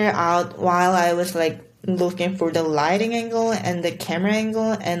just figured out while I was like looking for the lighting angle and the camera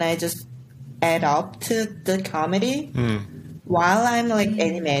angle, and I just add up to the comedy while I'm like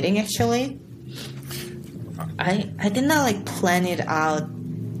animating. Actually, I did not like plan it out.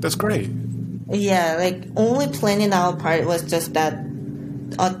 That's great. Yeah, like only planning out part was just that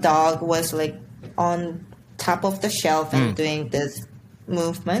a dog was like on top of the shelf and doing this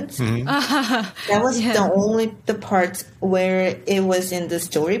movement. That was the only the parts where it was in the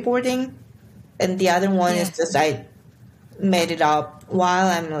storyboarding. and the other one is just I made it up while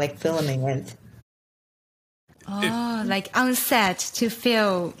I'm like filming it. Oh, like on set to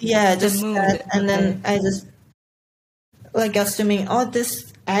feel just the mood. that, and then I just like assuming, oh,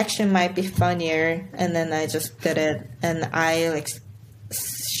 this action might be funnier, and then I just did it, and I like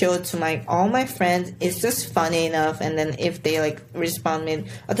showed to all my friends, is this funny enough? And then if they like respond me,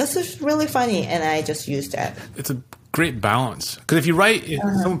 oh, this is really funny, and I just use that. It's a great balance, because if you write,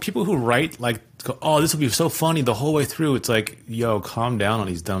 some people who write like, go, oh, this will be so funny the whole way through. It's like, yo, calm down on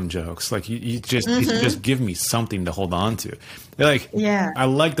these dumb jokes. Like you just give me something to hold on to. They're like, I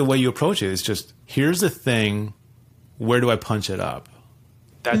like the way you approach it. It's just, here's the thing. Where do I punch it up?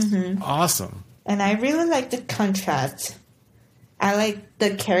 That's awesome. And I really like the contrast. I like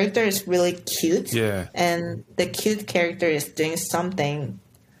the character is really cute. Yeah. And the cute character is doing something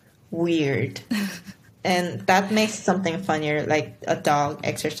weird. And that makes something funnier, like a dog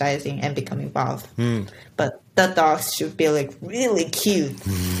exercising and becoming buff. But the dogs should be like really cute.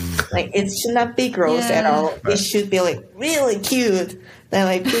 Like it should not be gross at all. It should be like really cute. Then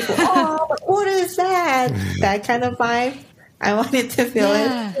like people, oh, what is that? That kind of vibe. I wanted to feel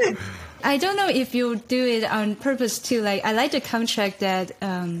it. I don't know if you do it on purpose too. Like I like the contract that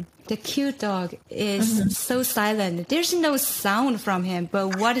the cute dog is so silent. There's no sound from him,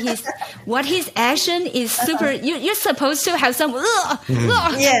 but what his action is super. You're supposed to have some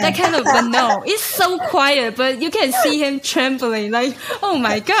that kind of, but no, it's so quiet. But you can see him trembling. Like, oh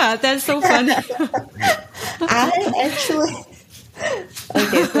my god, that's so funny. I actually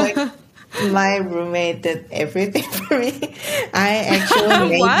so like my roommate did everything for me. I actually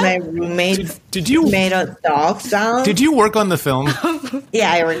made my roommate made a dog sound. Did you work on the film?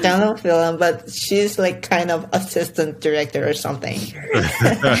 Yeah, I worked on the film, but she's like kind of assistant director or something.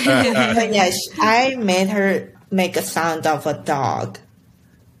 But yeah, I made her make a sound of a dog.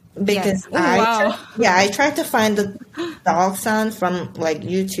 Because I tried to find the dog sound from like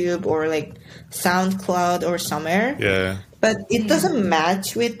YouTube or like SoundCloud or somewhere. Yeah. But it doesn't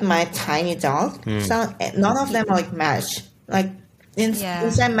match with my tiny dog sound. None of them like match. Like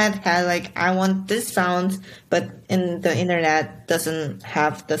inside my head, like I want this sound, but in the internet doesn't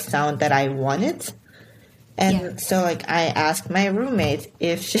have the sound that I wanted. And so like I asked my roommate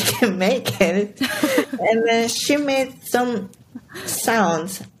if she can make it, and then she made some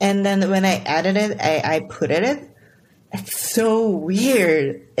sounds. And then when I added it, I put it in. It's so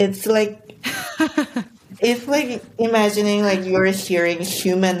weird. It's like. It's like imagining like you're hearing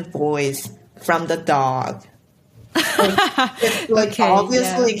human voice from the dog. It's like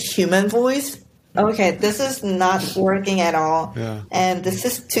obviously human voice. Okay, this is not working at all. Yeah. And this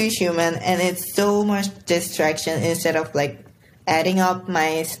is too human, and it's so much distraction instead of like adding up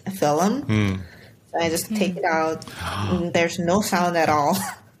my film. So I just take it out. There's no sound at all.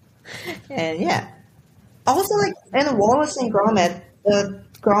 And also like in Wallace and Gromit, the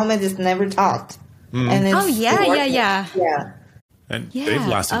Gromit is never talked. And it's yeah. And they've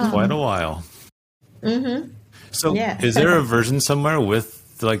lasted quite a while. So is there a version somewhere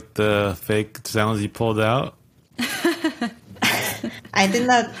with like the fake sounds you pulled out? I did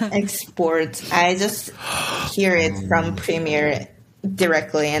not export. I just hear it from Premiere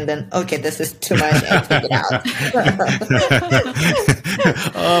directly, and then this is too much, and take it out.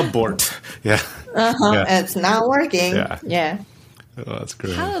 Abort. Yeah. It's not working. Yeah. Oh, that's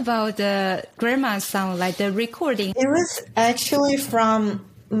great. How about the grandma sound, like the recording? It was actually from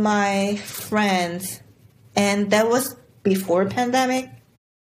my friends, and that was before pandemic.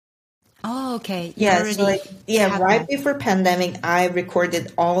 Oh, okay. Right before pandemic, I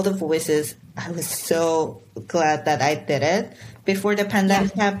recorded all the voices. I was so glad that I did it before the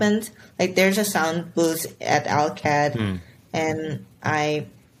pandemic happened. Like, there's a sound booth at ALCAD, and I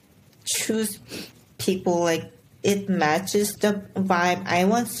choose people like. It matches the vibe. I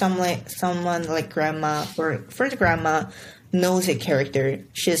want someone like grandma for the grandma nosy character.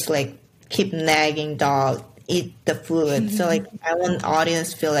 She's like keep nagging dog, eat the food. So like I want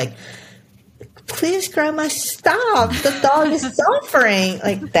audience feel like, please grandma stop. The dog is suffering.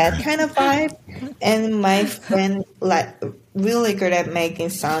 Like that kind of vibe. And my friend like really good at making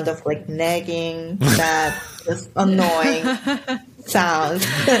sound of like nagging, that just annoying sounds.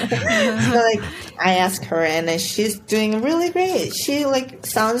 So like I asked her, and then she's doing really great. She like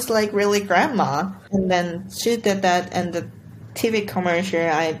sounds like really grandma. And then she did that, and the TV commercial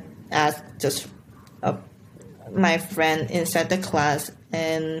I asked just my friend inside the class,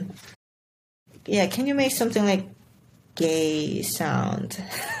 and can you make something like gay sound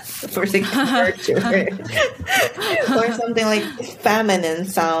for the character, or something like feminine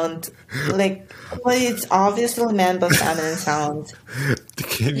sound, like, but it's obviously meant but feminine sound.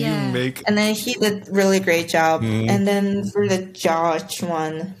 Can you make? And then he did really great job. And then for the Josh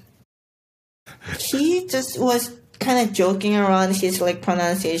one, he just was kind of joking around his like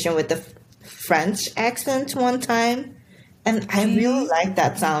pronunciation with the French accent one time, and I really like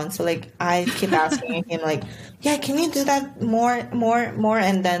that sound. So like I keep asking him like, yeah, can you do that more?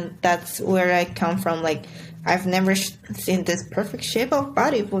 And then that's where I come from. Like, I've never seen this perfect shape of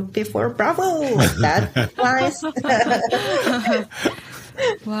body before. Bravo! Like that. Nice.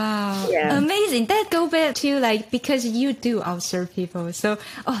 Wow. Yeah. Amazing. That go back to like, because you do observe people. So,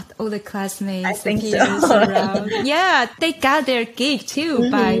 all the classmates, I the think peers so. around. Yeah, they got their gig too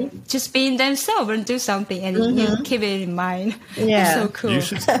by just being themselves and do something, and you keep it in mind. Yeah. That's so cool.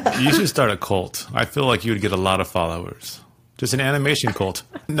 You should start a cult. I feel like you would get a lot of followers. Just an animation cult.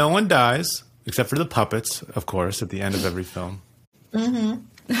 No one dies except for the puppets, of course, at the end of every film. And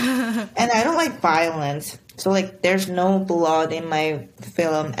I don't like violence. So, like, there's no blood in my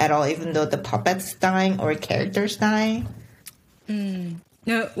film at all, even though the puppet's dying or characters dying.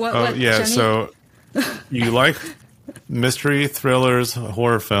 No, what, Oh, yeah, Johnny? so you like mystery, thrillers,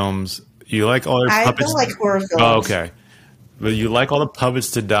 horror films. You like all your I puppets. don't like horror films. Oh, okay. But you like all the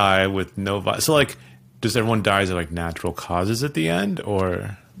puppets to die with no violence. So, like, does everyone die of, like, natural causes at the end,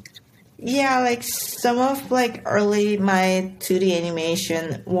 or... Yeah, like some of like early my 2D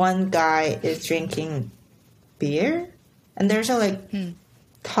animation, one guy is drinking beer, and there's a like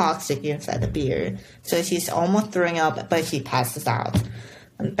toxic inside the beer, so he's almost throwing up, but he passes out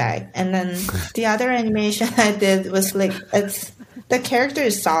on back. And then the other animation I did was like the character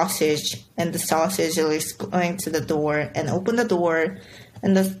is Sausage, and the sausage is going to the door and open the door,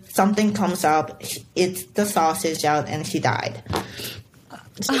 and something comes up, it's the sausage out, and he died.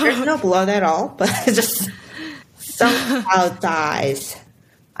 So there's no blood at all, but it just somehow dies.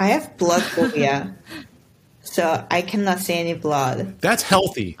 I have blood phobia, so I cannot see any blood. That's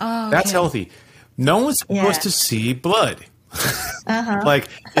healthy. Oh, That's okay. healthy. No one's supposed Yeah. to see blood. Like,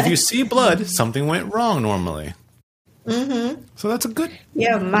 if you see blood, something went wrong normally. So that's a good...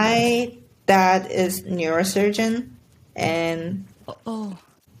 Yeah, my dad is neurosurgeon, and Oh,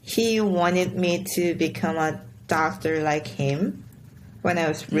 he wanted me to become a doctor like him when I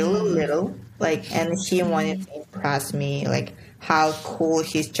was really little. Like, and he wanted to impress me, like how cool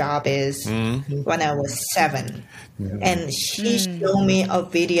his job is when I was 7. And she showed me a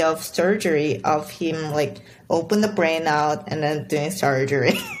video of surgery of him like open the brain out and then doing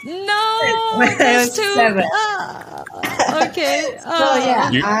surgery. no, When I that's was too... 7. Okay. So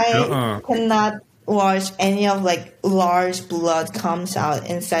yeah, You- I cannot watch any of like large blood comes out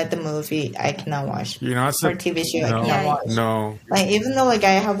inside the movie. I cannot watch. You're not... Or TV show, I No, cannot watch. no. Like, even though like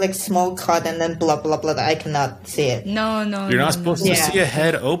I have like small cut and then blood, I cannot see it. No. You're no, not supposed no. to Yeah. see a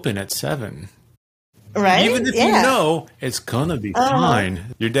head open at 7. Right? Even if you know, it's gonna be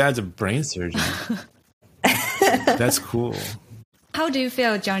fine. Your dad's a brain surgeon. That's cool. How do you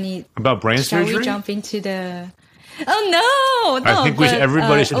feel, Johnny? About brain Shall surgery? we jump into the... Oh, no. I think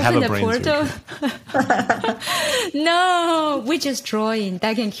everybody should have open a the brain portal. No, we're just drawing.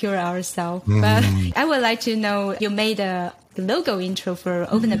 That can cure ourselves. But I would like to know, you made a logo intro for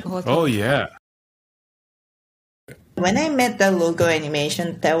Open the Portal. Oh, yeah. When I made the logo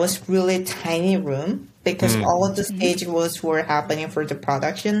animation, that was really tiny room because all of the stage were happening for the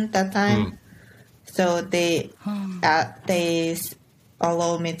production that time. So they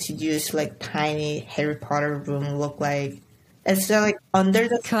allow me to use like tiny Harry Potter room look like. And so like under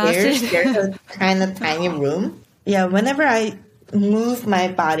the Classic. stairs, there's a kind of tiny room. Yeah, whenever I move my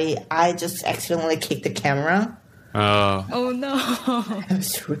body, I just accidentally kick the camera. Oh, no. It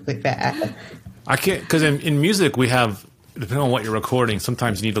was really bad. I can't, because in music we have, depending on what you're recording,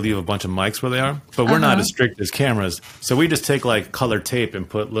 sometimes you need to leave a bunch of mics where they are, but we're not as strict as cameras. So we just take like colored tape and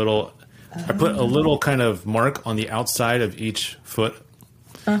put I put a little kind of mark on the outside of each foot.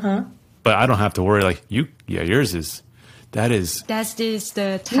 But I don't have to worry. Like yours is, That's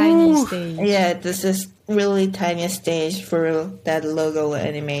the tiny stage. Yeah, this is really tiny stage for that logo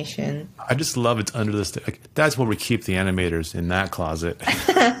animation. I just love it's under the like, that's where we keep the animators, in that closet.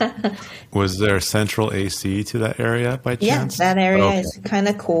 Was there central AC to that area by Yeah, chance? that area Okay. is kind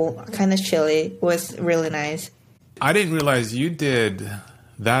of cool, kind of chilly. It was really nice. I didn't realize you did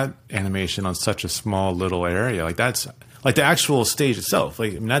that animation on such a small little area. Like that's like the actual stage itself.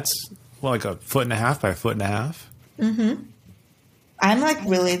 Like, I mean, that's like 1.5 feet by 1.5 feet. I'm like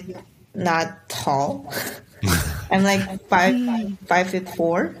really not tall. I'm like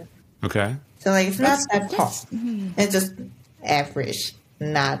 5'4". Okay. So like it's not that tall. It's just average,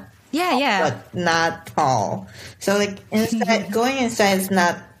 not but not tall. So like inside, going inside is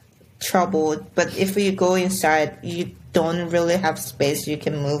not trouble. But if you go inside, you don't really have space. You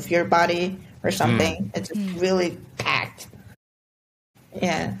can move your body or something. It's just really packed.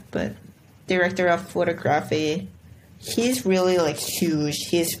 Yeah, but director of photography, he's really like huge.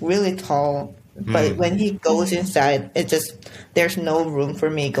 He's really tall. But when he goes inside, it just there's no room for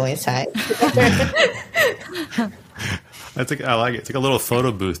me go inside. That's like I like it. It's like a little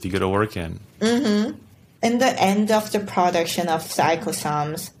photo booth you get to work in. In the end of the production of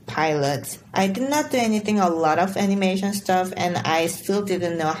Psychosoms pilot, I did not do a lot of animation stuff, and I still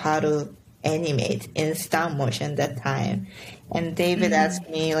didn't know how to animate in stop motion that time. And David asked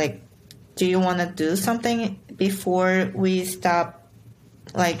me like, "Do you want to do something before we stop?"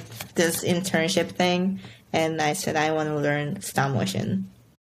 Like this internship thing, and I said I want to learn stop motion.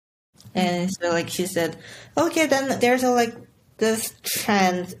 And so like she said, okay, then there's this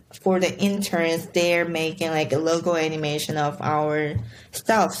trend for the interns. They're making like a logo animation of our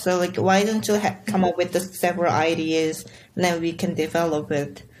stuff. So like, why don't you come up with the several ideas, and then we can develop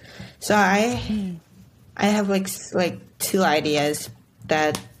it. So I have like two ideas.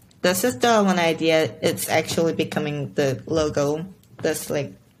 That this is the one idea. It's actually becoming the logo. That's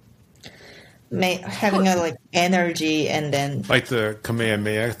like having a like energy, and then like the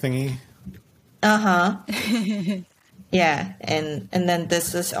Kamehameha thingy. Yeah, and then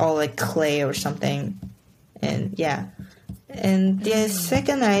this is all like clay or something, and yeah. And the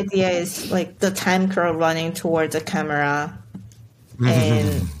second idea is like the time girl running towards the camera,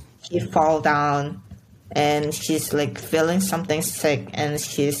 and he fall down, and she's like feeling something sick, and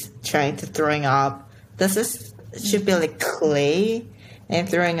she's trying to throwing up. Should be like clay and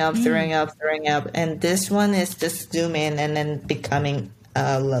throwing up, and this one is just zoom in and then becoming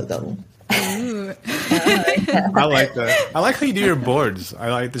a logo. I like that. I like how you do your boards. I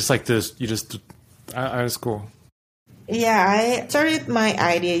like this. Like this, you just. It's cool. Yeah, I started my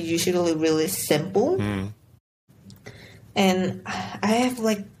idea usually really simple, and I have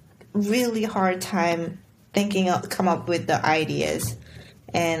like really hard time come up with the ideas.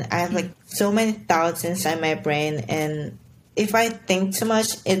 And I have like so many thoughts inside my brain, and if I think too much,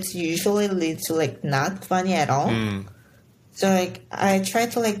 it usually leads to like not funny at all. So like I try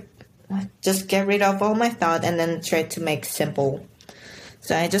to like just get rid of all my thought and then try to make simple.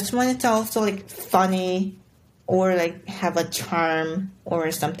 So I just wanted to also like funny or like have a charm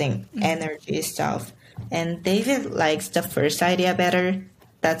or something energy stuff. And David likes the first idea better.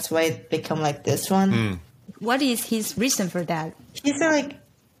 That's why it become like this one. What is his reason for that? He's like,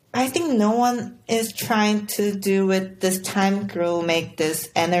 I think no one is trying to do with this time girl, make this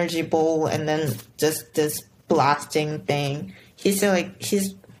energy ball and then just this blasting thing. He's like,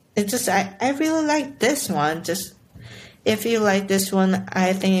 I really like this one. Just, if you like this one,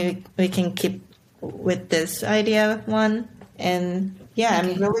 I think we can keep with this idea one. And yeah,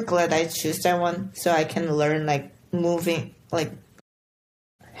 I'm really glad I choose that one so I can learn like moving, like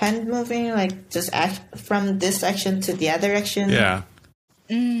hand moving, like just act from this action to the other action. Yeah.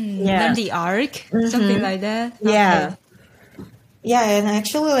 Learn the arc, something like that. Yeah. Okay. Yeah, and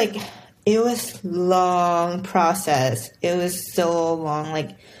actually like it was long process. It was so long.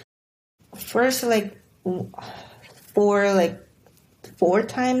 Like first like four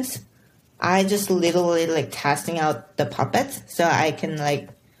times I just literally like testing out the puppets so I can like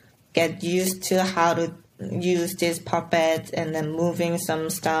get used to how to use this puppet and then moving some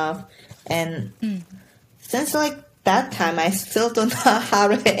stuff. And since like that time, I still don't know how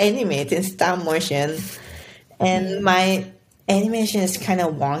to animate in stop motion. And my animation is kind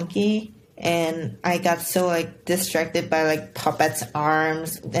of wonky. And I got so like distracted by like puppet's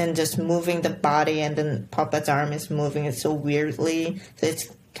arms and just moving the body, and then puppet's arm is moving it so weirdly. So it's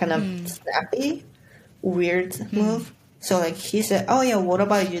kind of snappy, weird move. So like he said, oh yeah, what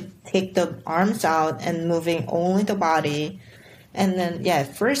about you take the arms out and moving only the body? And then yeah,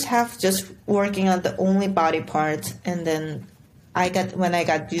 first half just working on the only body parts, and then when I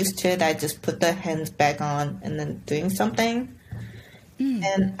got used to it, I just put the hands back on and then doing something.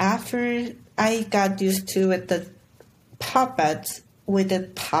 And after I got used to it, the puppets with the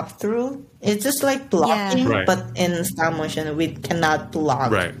pop through, it's just like blocking, but in stop motion we cannot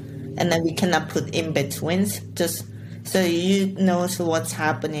block, and then we cannot put in betweens, just so you know what's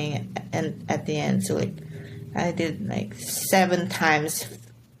happening. And at the end, so like I did like 7 times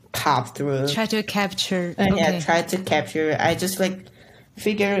pop through. Try to capture. Yeah, try to capture. I just like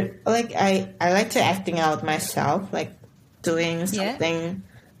figure like I like to acting out myself, like doing something.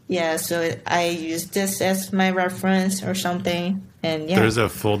 Yeah, so I use this as my reference or something. And yeah. There's a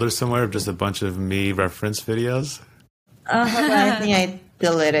folder somewhere of just a bunch of me reference videos. I think I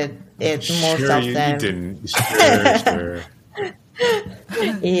deleted it, most of them. You didn't. Sure.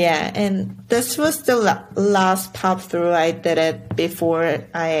 Yeah, and this was the last pop through I did it before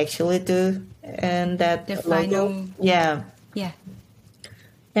I actually do. And that the logo. final. Yeah. Yeah.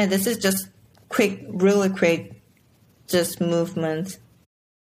 Yeah, this is just quick, really quick, just movement.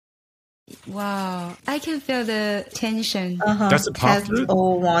 Wow, I can feel the tension. That's a pop through?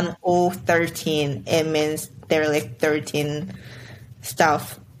 01, 013. It means there are like 13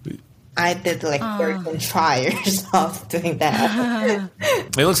 stuff. I did like 13 tries of doing that.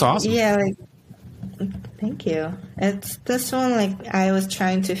 It looks awesome. Yeah, like, thank you. It's this one, like, I was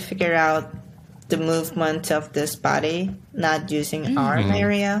trying to figure out the movement of this body, not using arm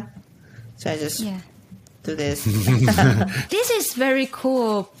area. So I just do this. This is very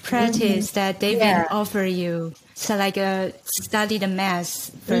cool practice that David offer you. So like study the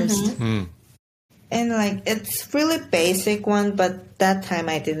math first. And like it's really basic one, but that time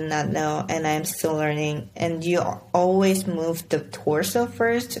I did not know, and I'm still learning. And you always move the torso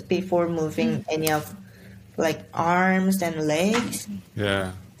first before moving any of like arms and legs.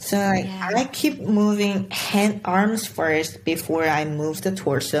 Yeah. So like I keep moving arms first before I move the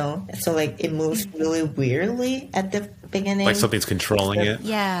torso. So like it moves really weirdly at the beginning. Like something's controlling it.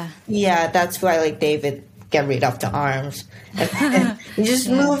 Yeah. Yeah, that's why like David get rid of the arms. And you just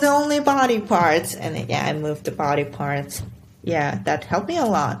move the only body parts. And I moved the body parts. Yeah, that helped me a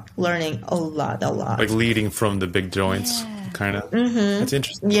lot. Learning a lot. Like leading from the big joints, kind of. That's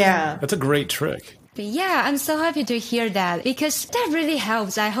interesting. Yeah. That's a great trick. Yeah, I'm so happy to hear that because that really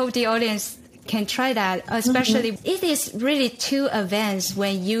helps. I hope the audience can try that, especially it is really too advanced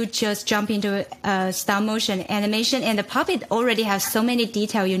when you just jump into stop motion animation and the puppet already has so many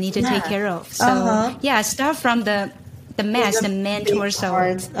detail you need to take care of. So start from the mask, the main torso.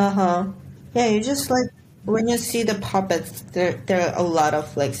 Yeah, you just like when you see the puppets, there are a lot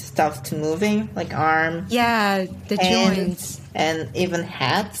of like stuff to moving, like arm. Yeah, the joints and even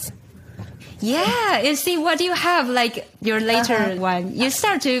heads. Yeah, and see what do you have like your later one. You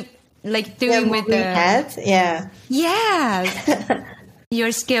start to like doing with the head. Yeah. Yeah.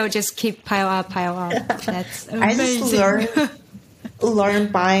 Your skill just keep pile up. That's amazing. I just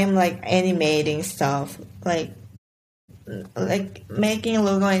learn by like animating stuff, like making a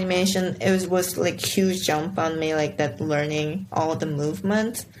logo animation. It was like huge jump on me, like that learning all the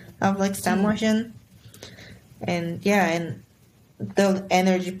movement of like stop motion, and the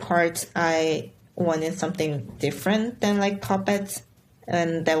energy parts, I wanted something different than like puppets,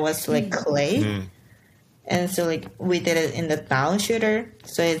 and that was like clay. And so like we did it in the down shooter,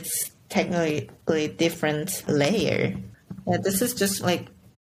 so it's technically a different layer. Yeah, this is just like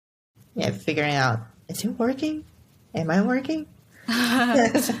figuring out, is it working? Am I working?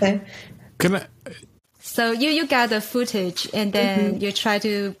 Can I? So you got the footage and then you try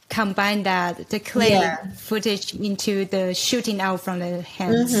to combine the clay footage into the shooting out from the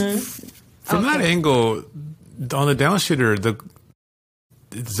hands. From that angle, on the down shooter,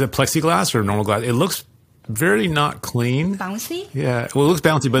 is it plexiglass or normal glass? It looks very not clean. Bouncy? Yeah. Well, it looks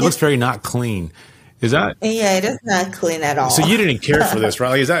bouncy, but it looks very not clean. Is that? Yeah, it is not clean at all. So you didn't care for this,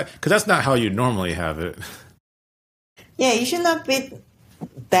 right? Is that because that's not how you normally have it? Yeah, you should not be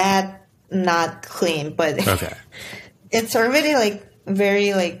that not clean, but it's already like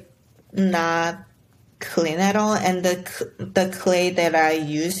very like not clean at all. And the clay that I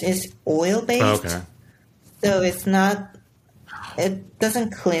use is oil based, so it's not. It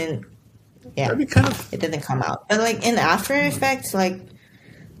doesn't clean. Yeah, it didn't come out. But like in After Effects, like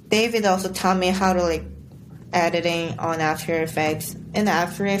David also taught me how to like editing on After Effects. In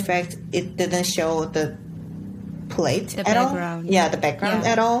After Effects, it didn't show the plate at all. Yeah, the background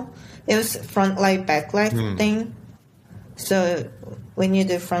at all. It was front light, backlight thing. So when you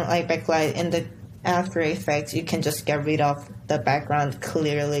do front light, backlight in the After Effects, you can just get rid of the background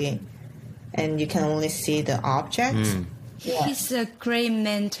clearly, and you can only see the object. Yeah. He's a great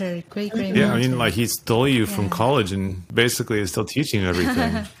mentor, great mentor. Yeah, I mean, like he stole you from college and basically is still teaching you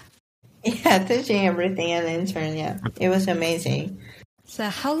everything. Teaching everything as an intern. Yeah, it was amazing. So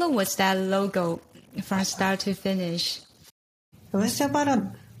how long was that logo from start to finish? It was about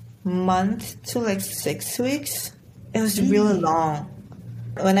a month to like 6 weeks. It was really long.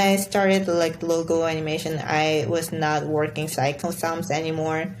 When I started like logo animation, I was not working cycle sums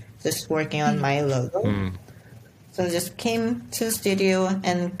anymore, just working on my logo. So I just came to the studio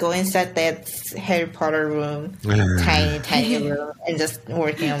and go inside that Harry Potter room, tiny room, and just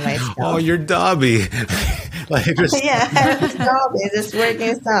working on my stuff. Oh, you're Dobby. Like just... Yeah, I'm Dobby, just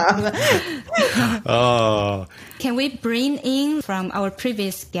working stuff. Oh. Can we bring in from our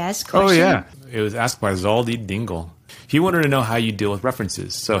previous guest question? Oh, yeah. It was asked by Zaldi Dingle. He wanted to know how you deal with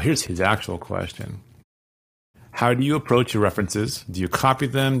references. So here's his actual question. How do you approach your references? Do you copy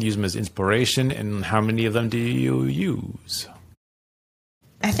them, use them as inspiration, and how many of them do you use?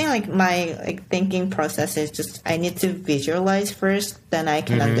 I think like my thinking process is just I need to visualize first, then I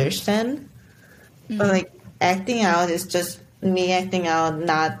can understand. But like acting out is just me acting out,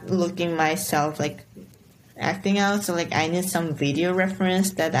 not looking myself like acting out. So like I need some video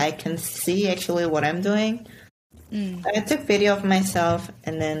reference that I can see actually what I'm doing. I took video of myself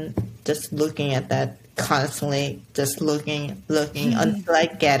and then just looking at that constantly, just looking until I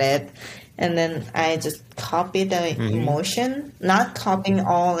get it. And then I just copy the emotion, not copying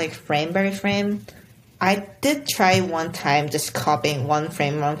all like frame by frame. I did try one time just copying one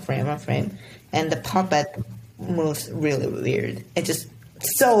frame, and the puppet moves really weird. It's just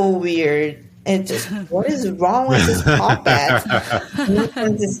so weird. It just, what is wrong with this puppet?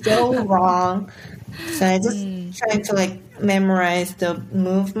 Movement is so wrong. So I just trying to like memorize the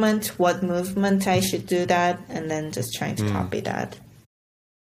movement, what movement I should do that, and then just trying to copy that.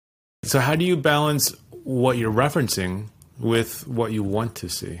 So how do you balance what you're referencing with what you want to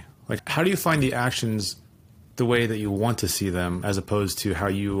see? Like, how do you find the actions the way that you want to see them as opposed to how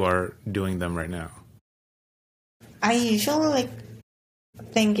you are doing them right now? I usually like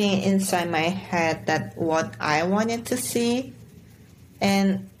thinking inside my head that what I wanted to see,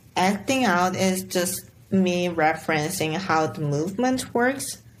 and acting out is just me referencing how the movement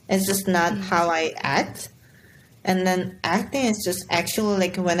works. It's just not how I act. And then acting is just actually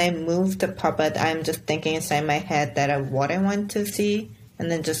like when I move the puppet, I'm just thinking inside my head that what I want to see,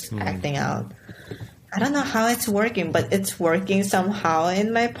 and then just acting out. I don't know how it's working, but it's working somehow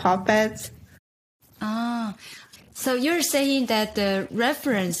in my puppets. So you're saying that the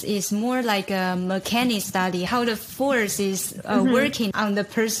reference is more like a mechanic study, how the force is working on the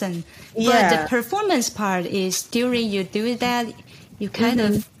person. But the performance part is during you do that, you kind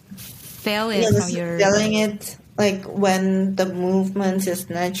of feel it from your... feeling it like when the movement is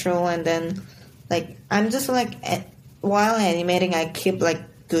natural, and then like I'm just like while animating, I keep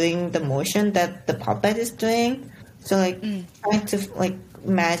like doing the motion that the puppet is doing. So like trying to like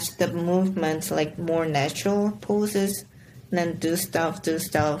match the movement, like more natural poses, and then do stuff.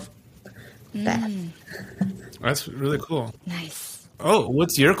 That. That's really cool. Nice. Oh,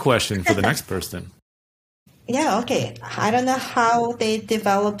 what's your question for the next person? Yeah, okay. I don't know how they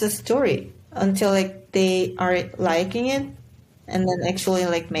develop the story until like they are liking it and then actually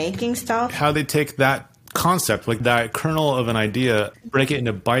like making stuff. How they take that concept, like that kernel of an idea, break it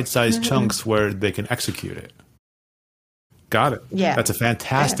into bite-sized chunks where they can execute it. Got it. Yeah. That's a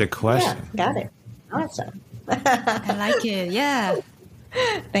fantastic question. Yeah, got it. Awesome. I like it. Yeah.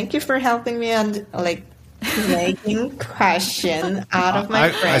 Thank you for helping me on like making question out of my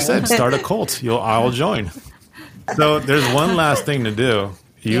brain. I said start a cult. I'll join. So there's one last thing to do.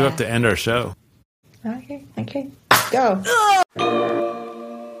 You have to end our show. Okay. Go.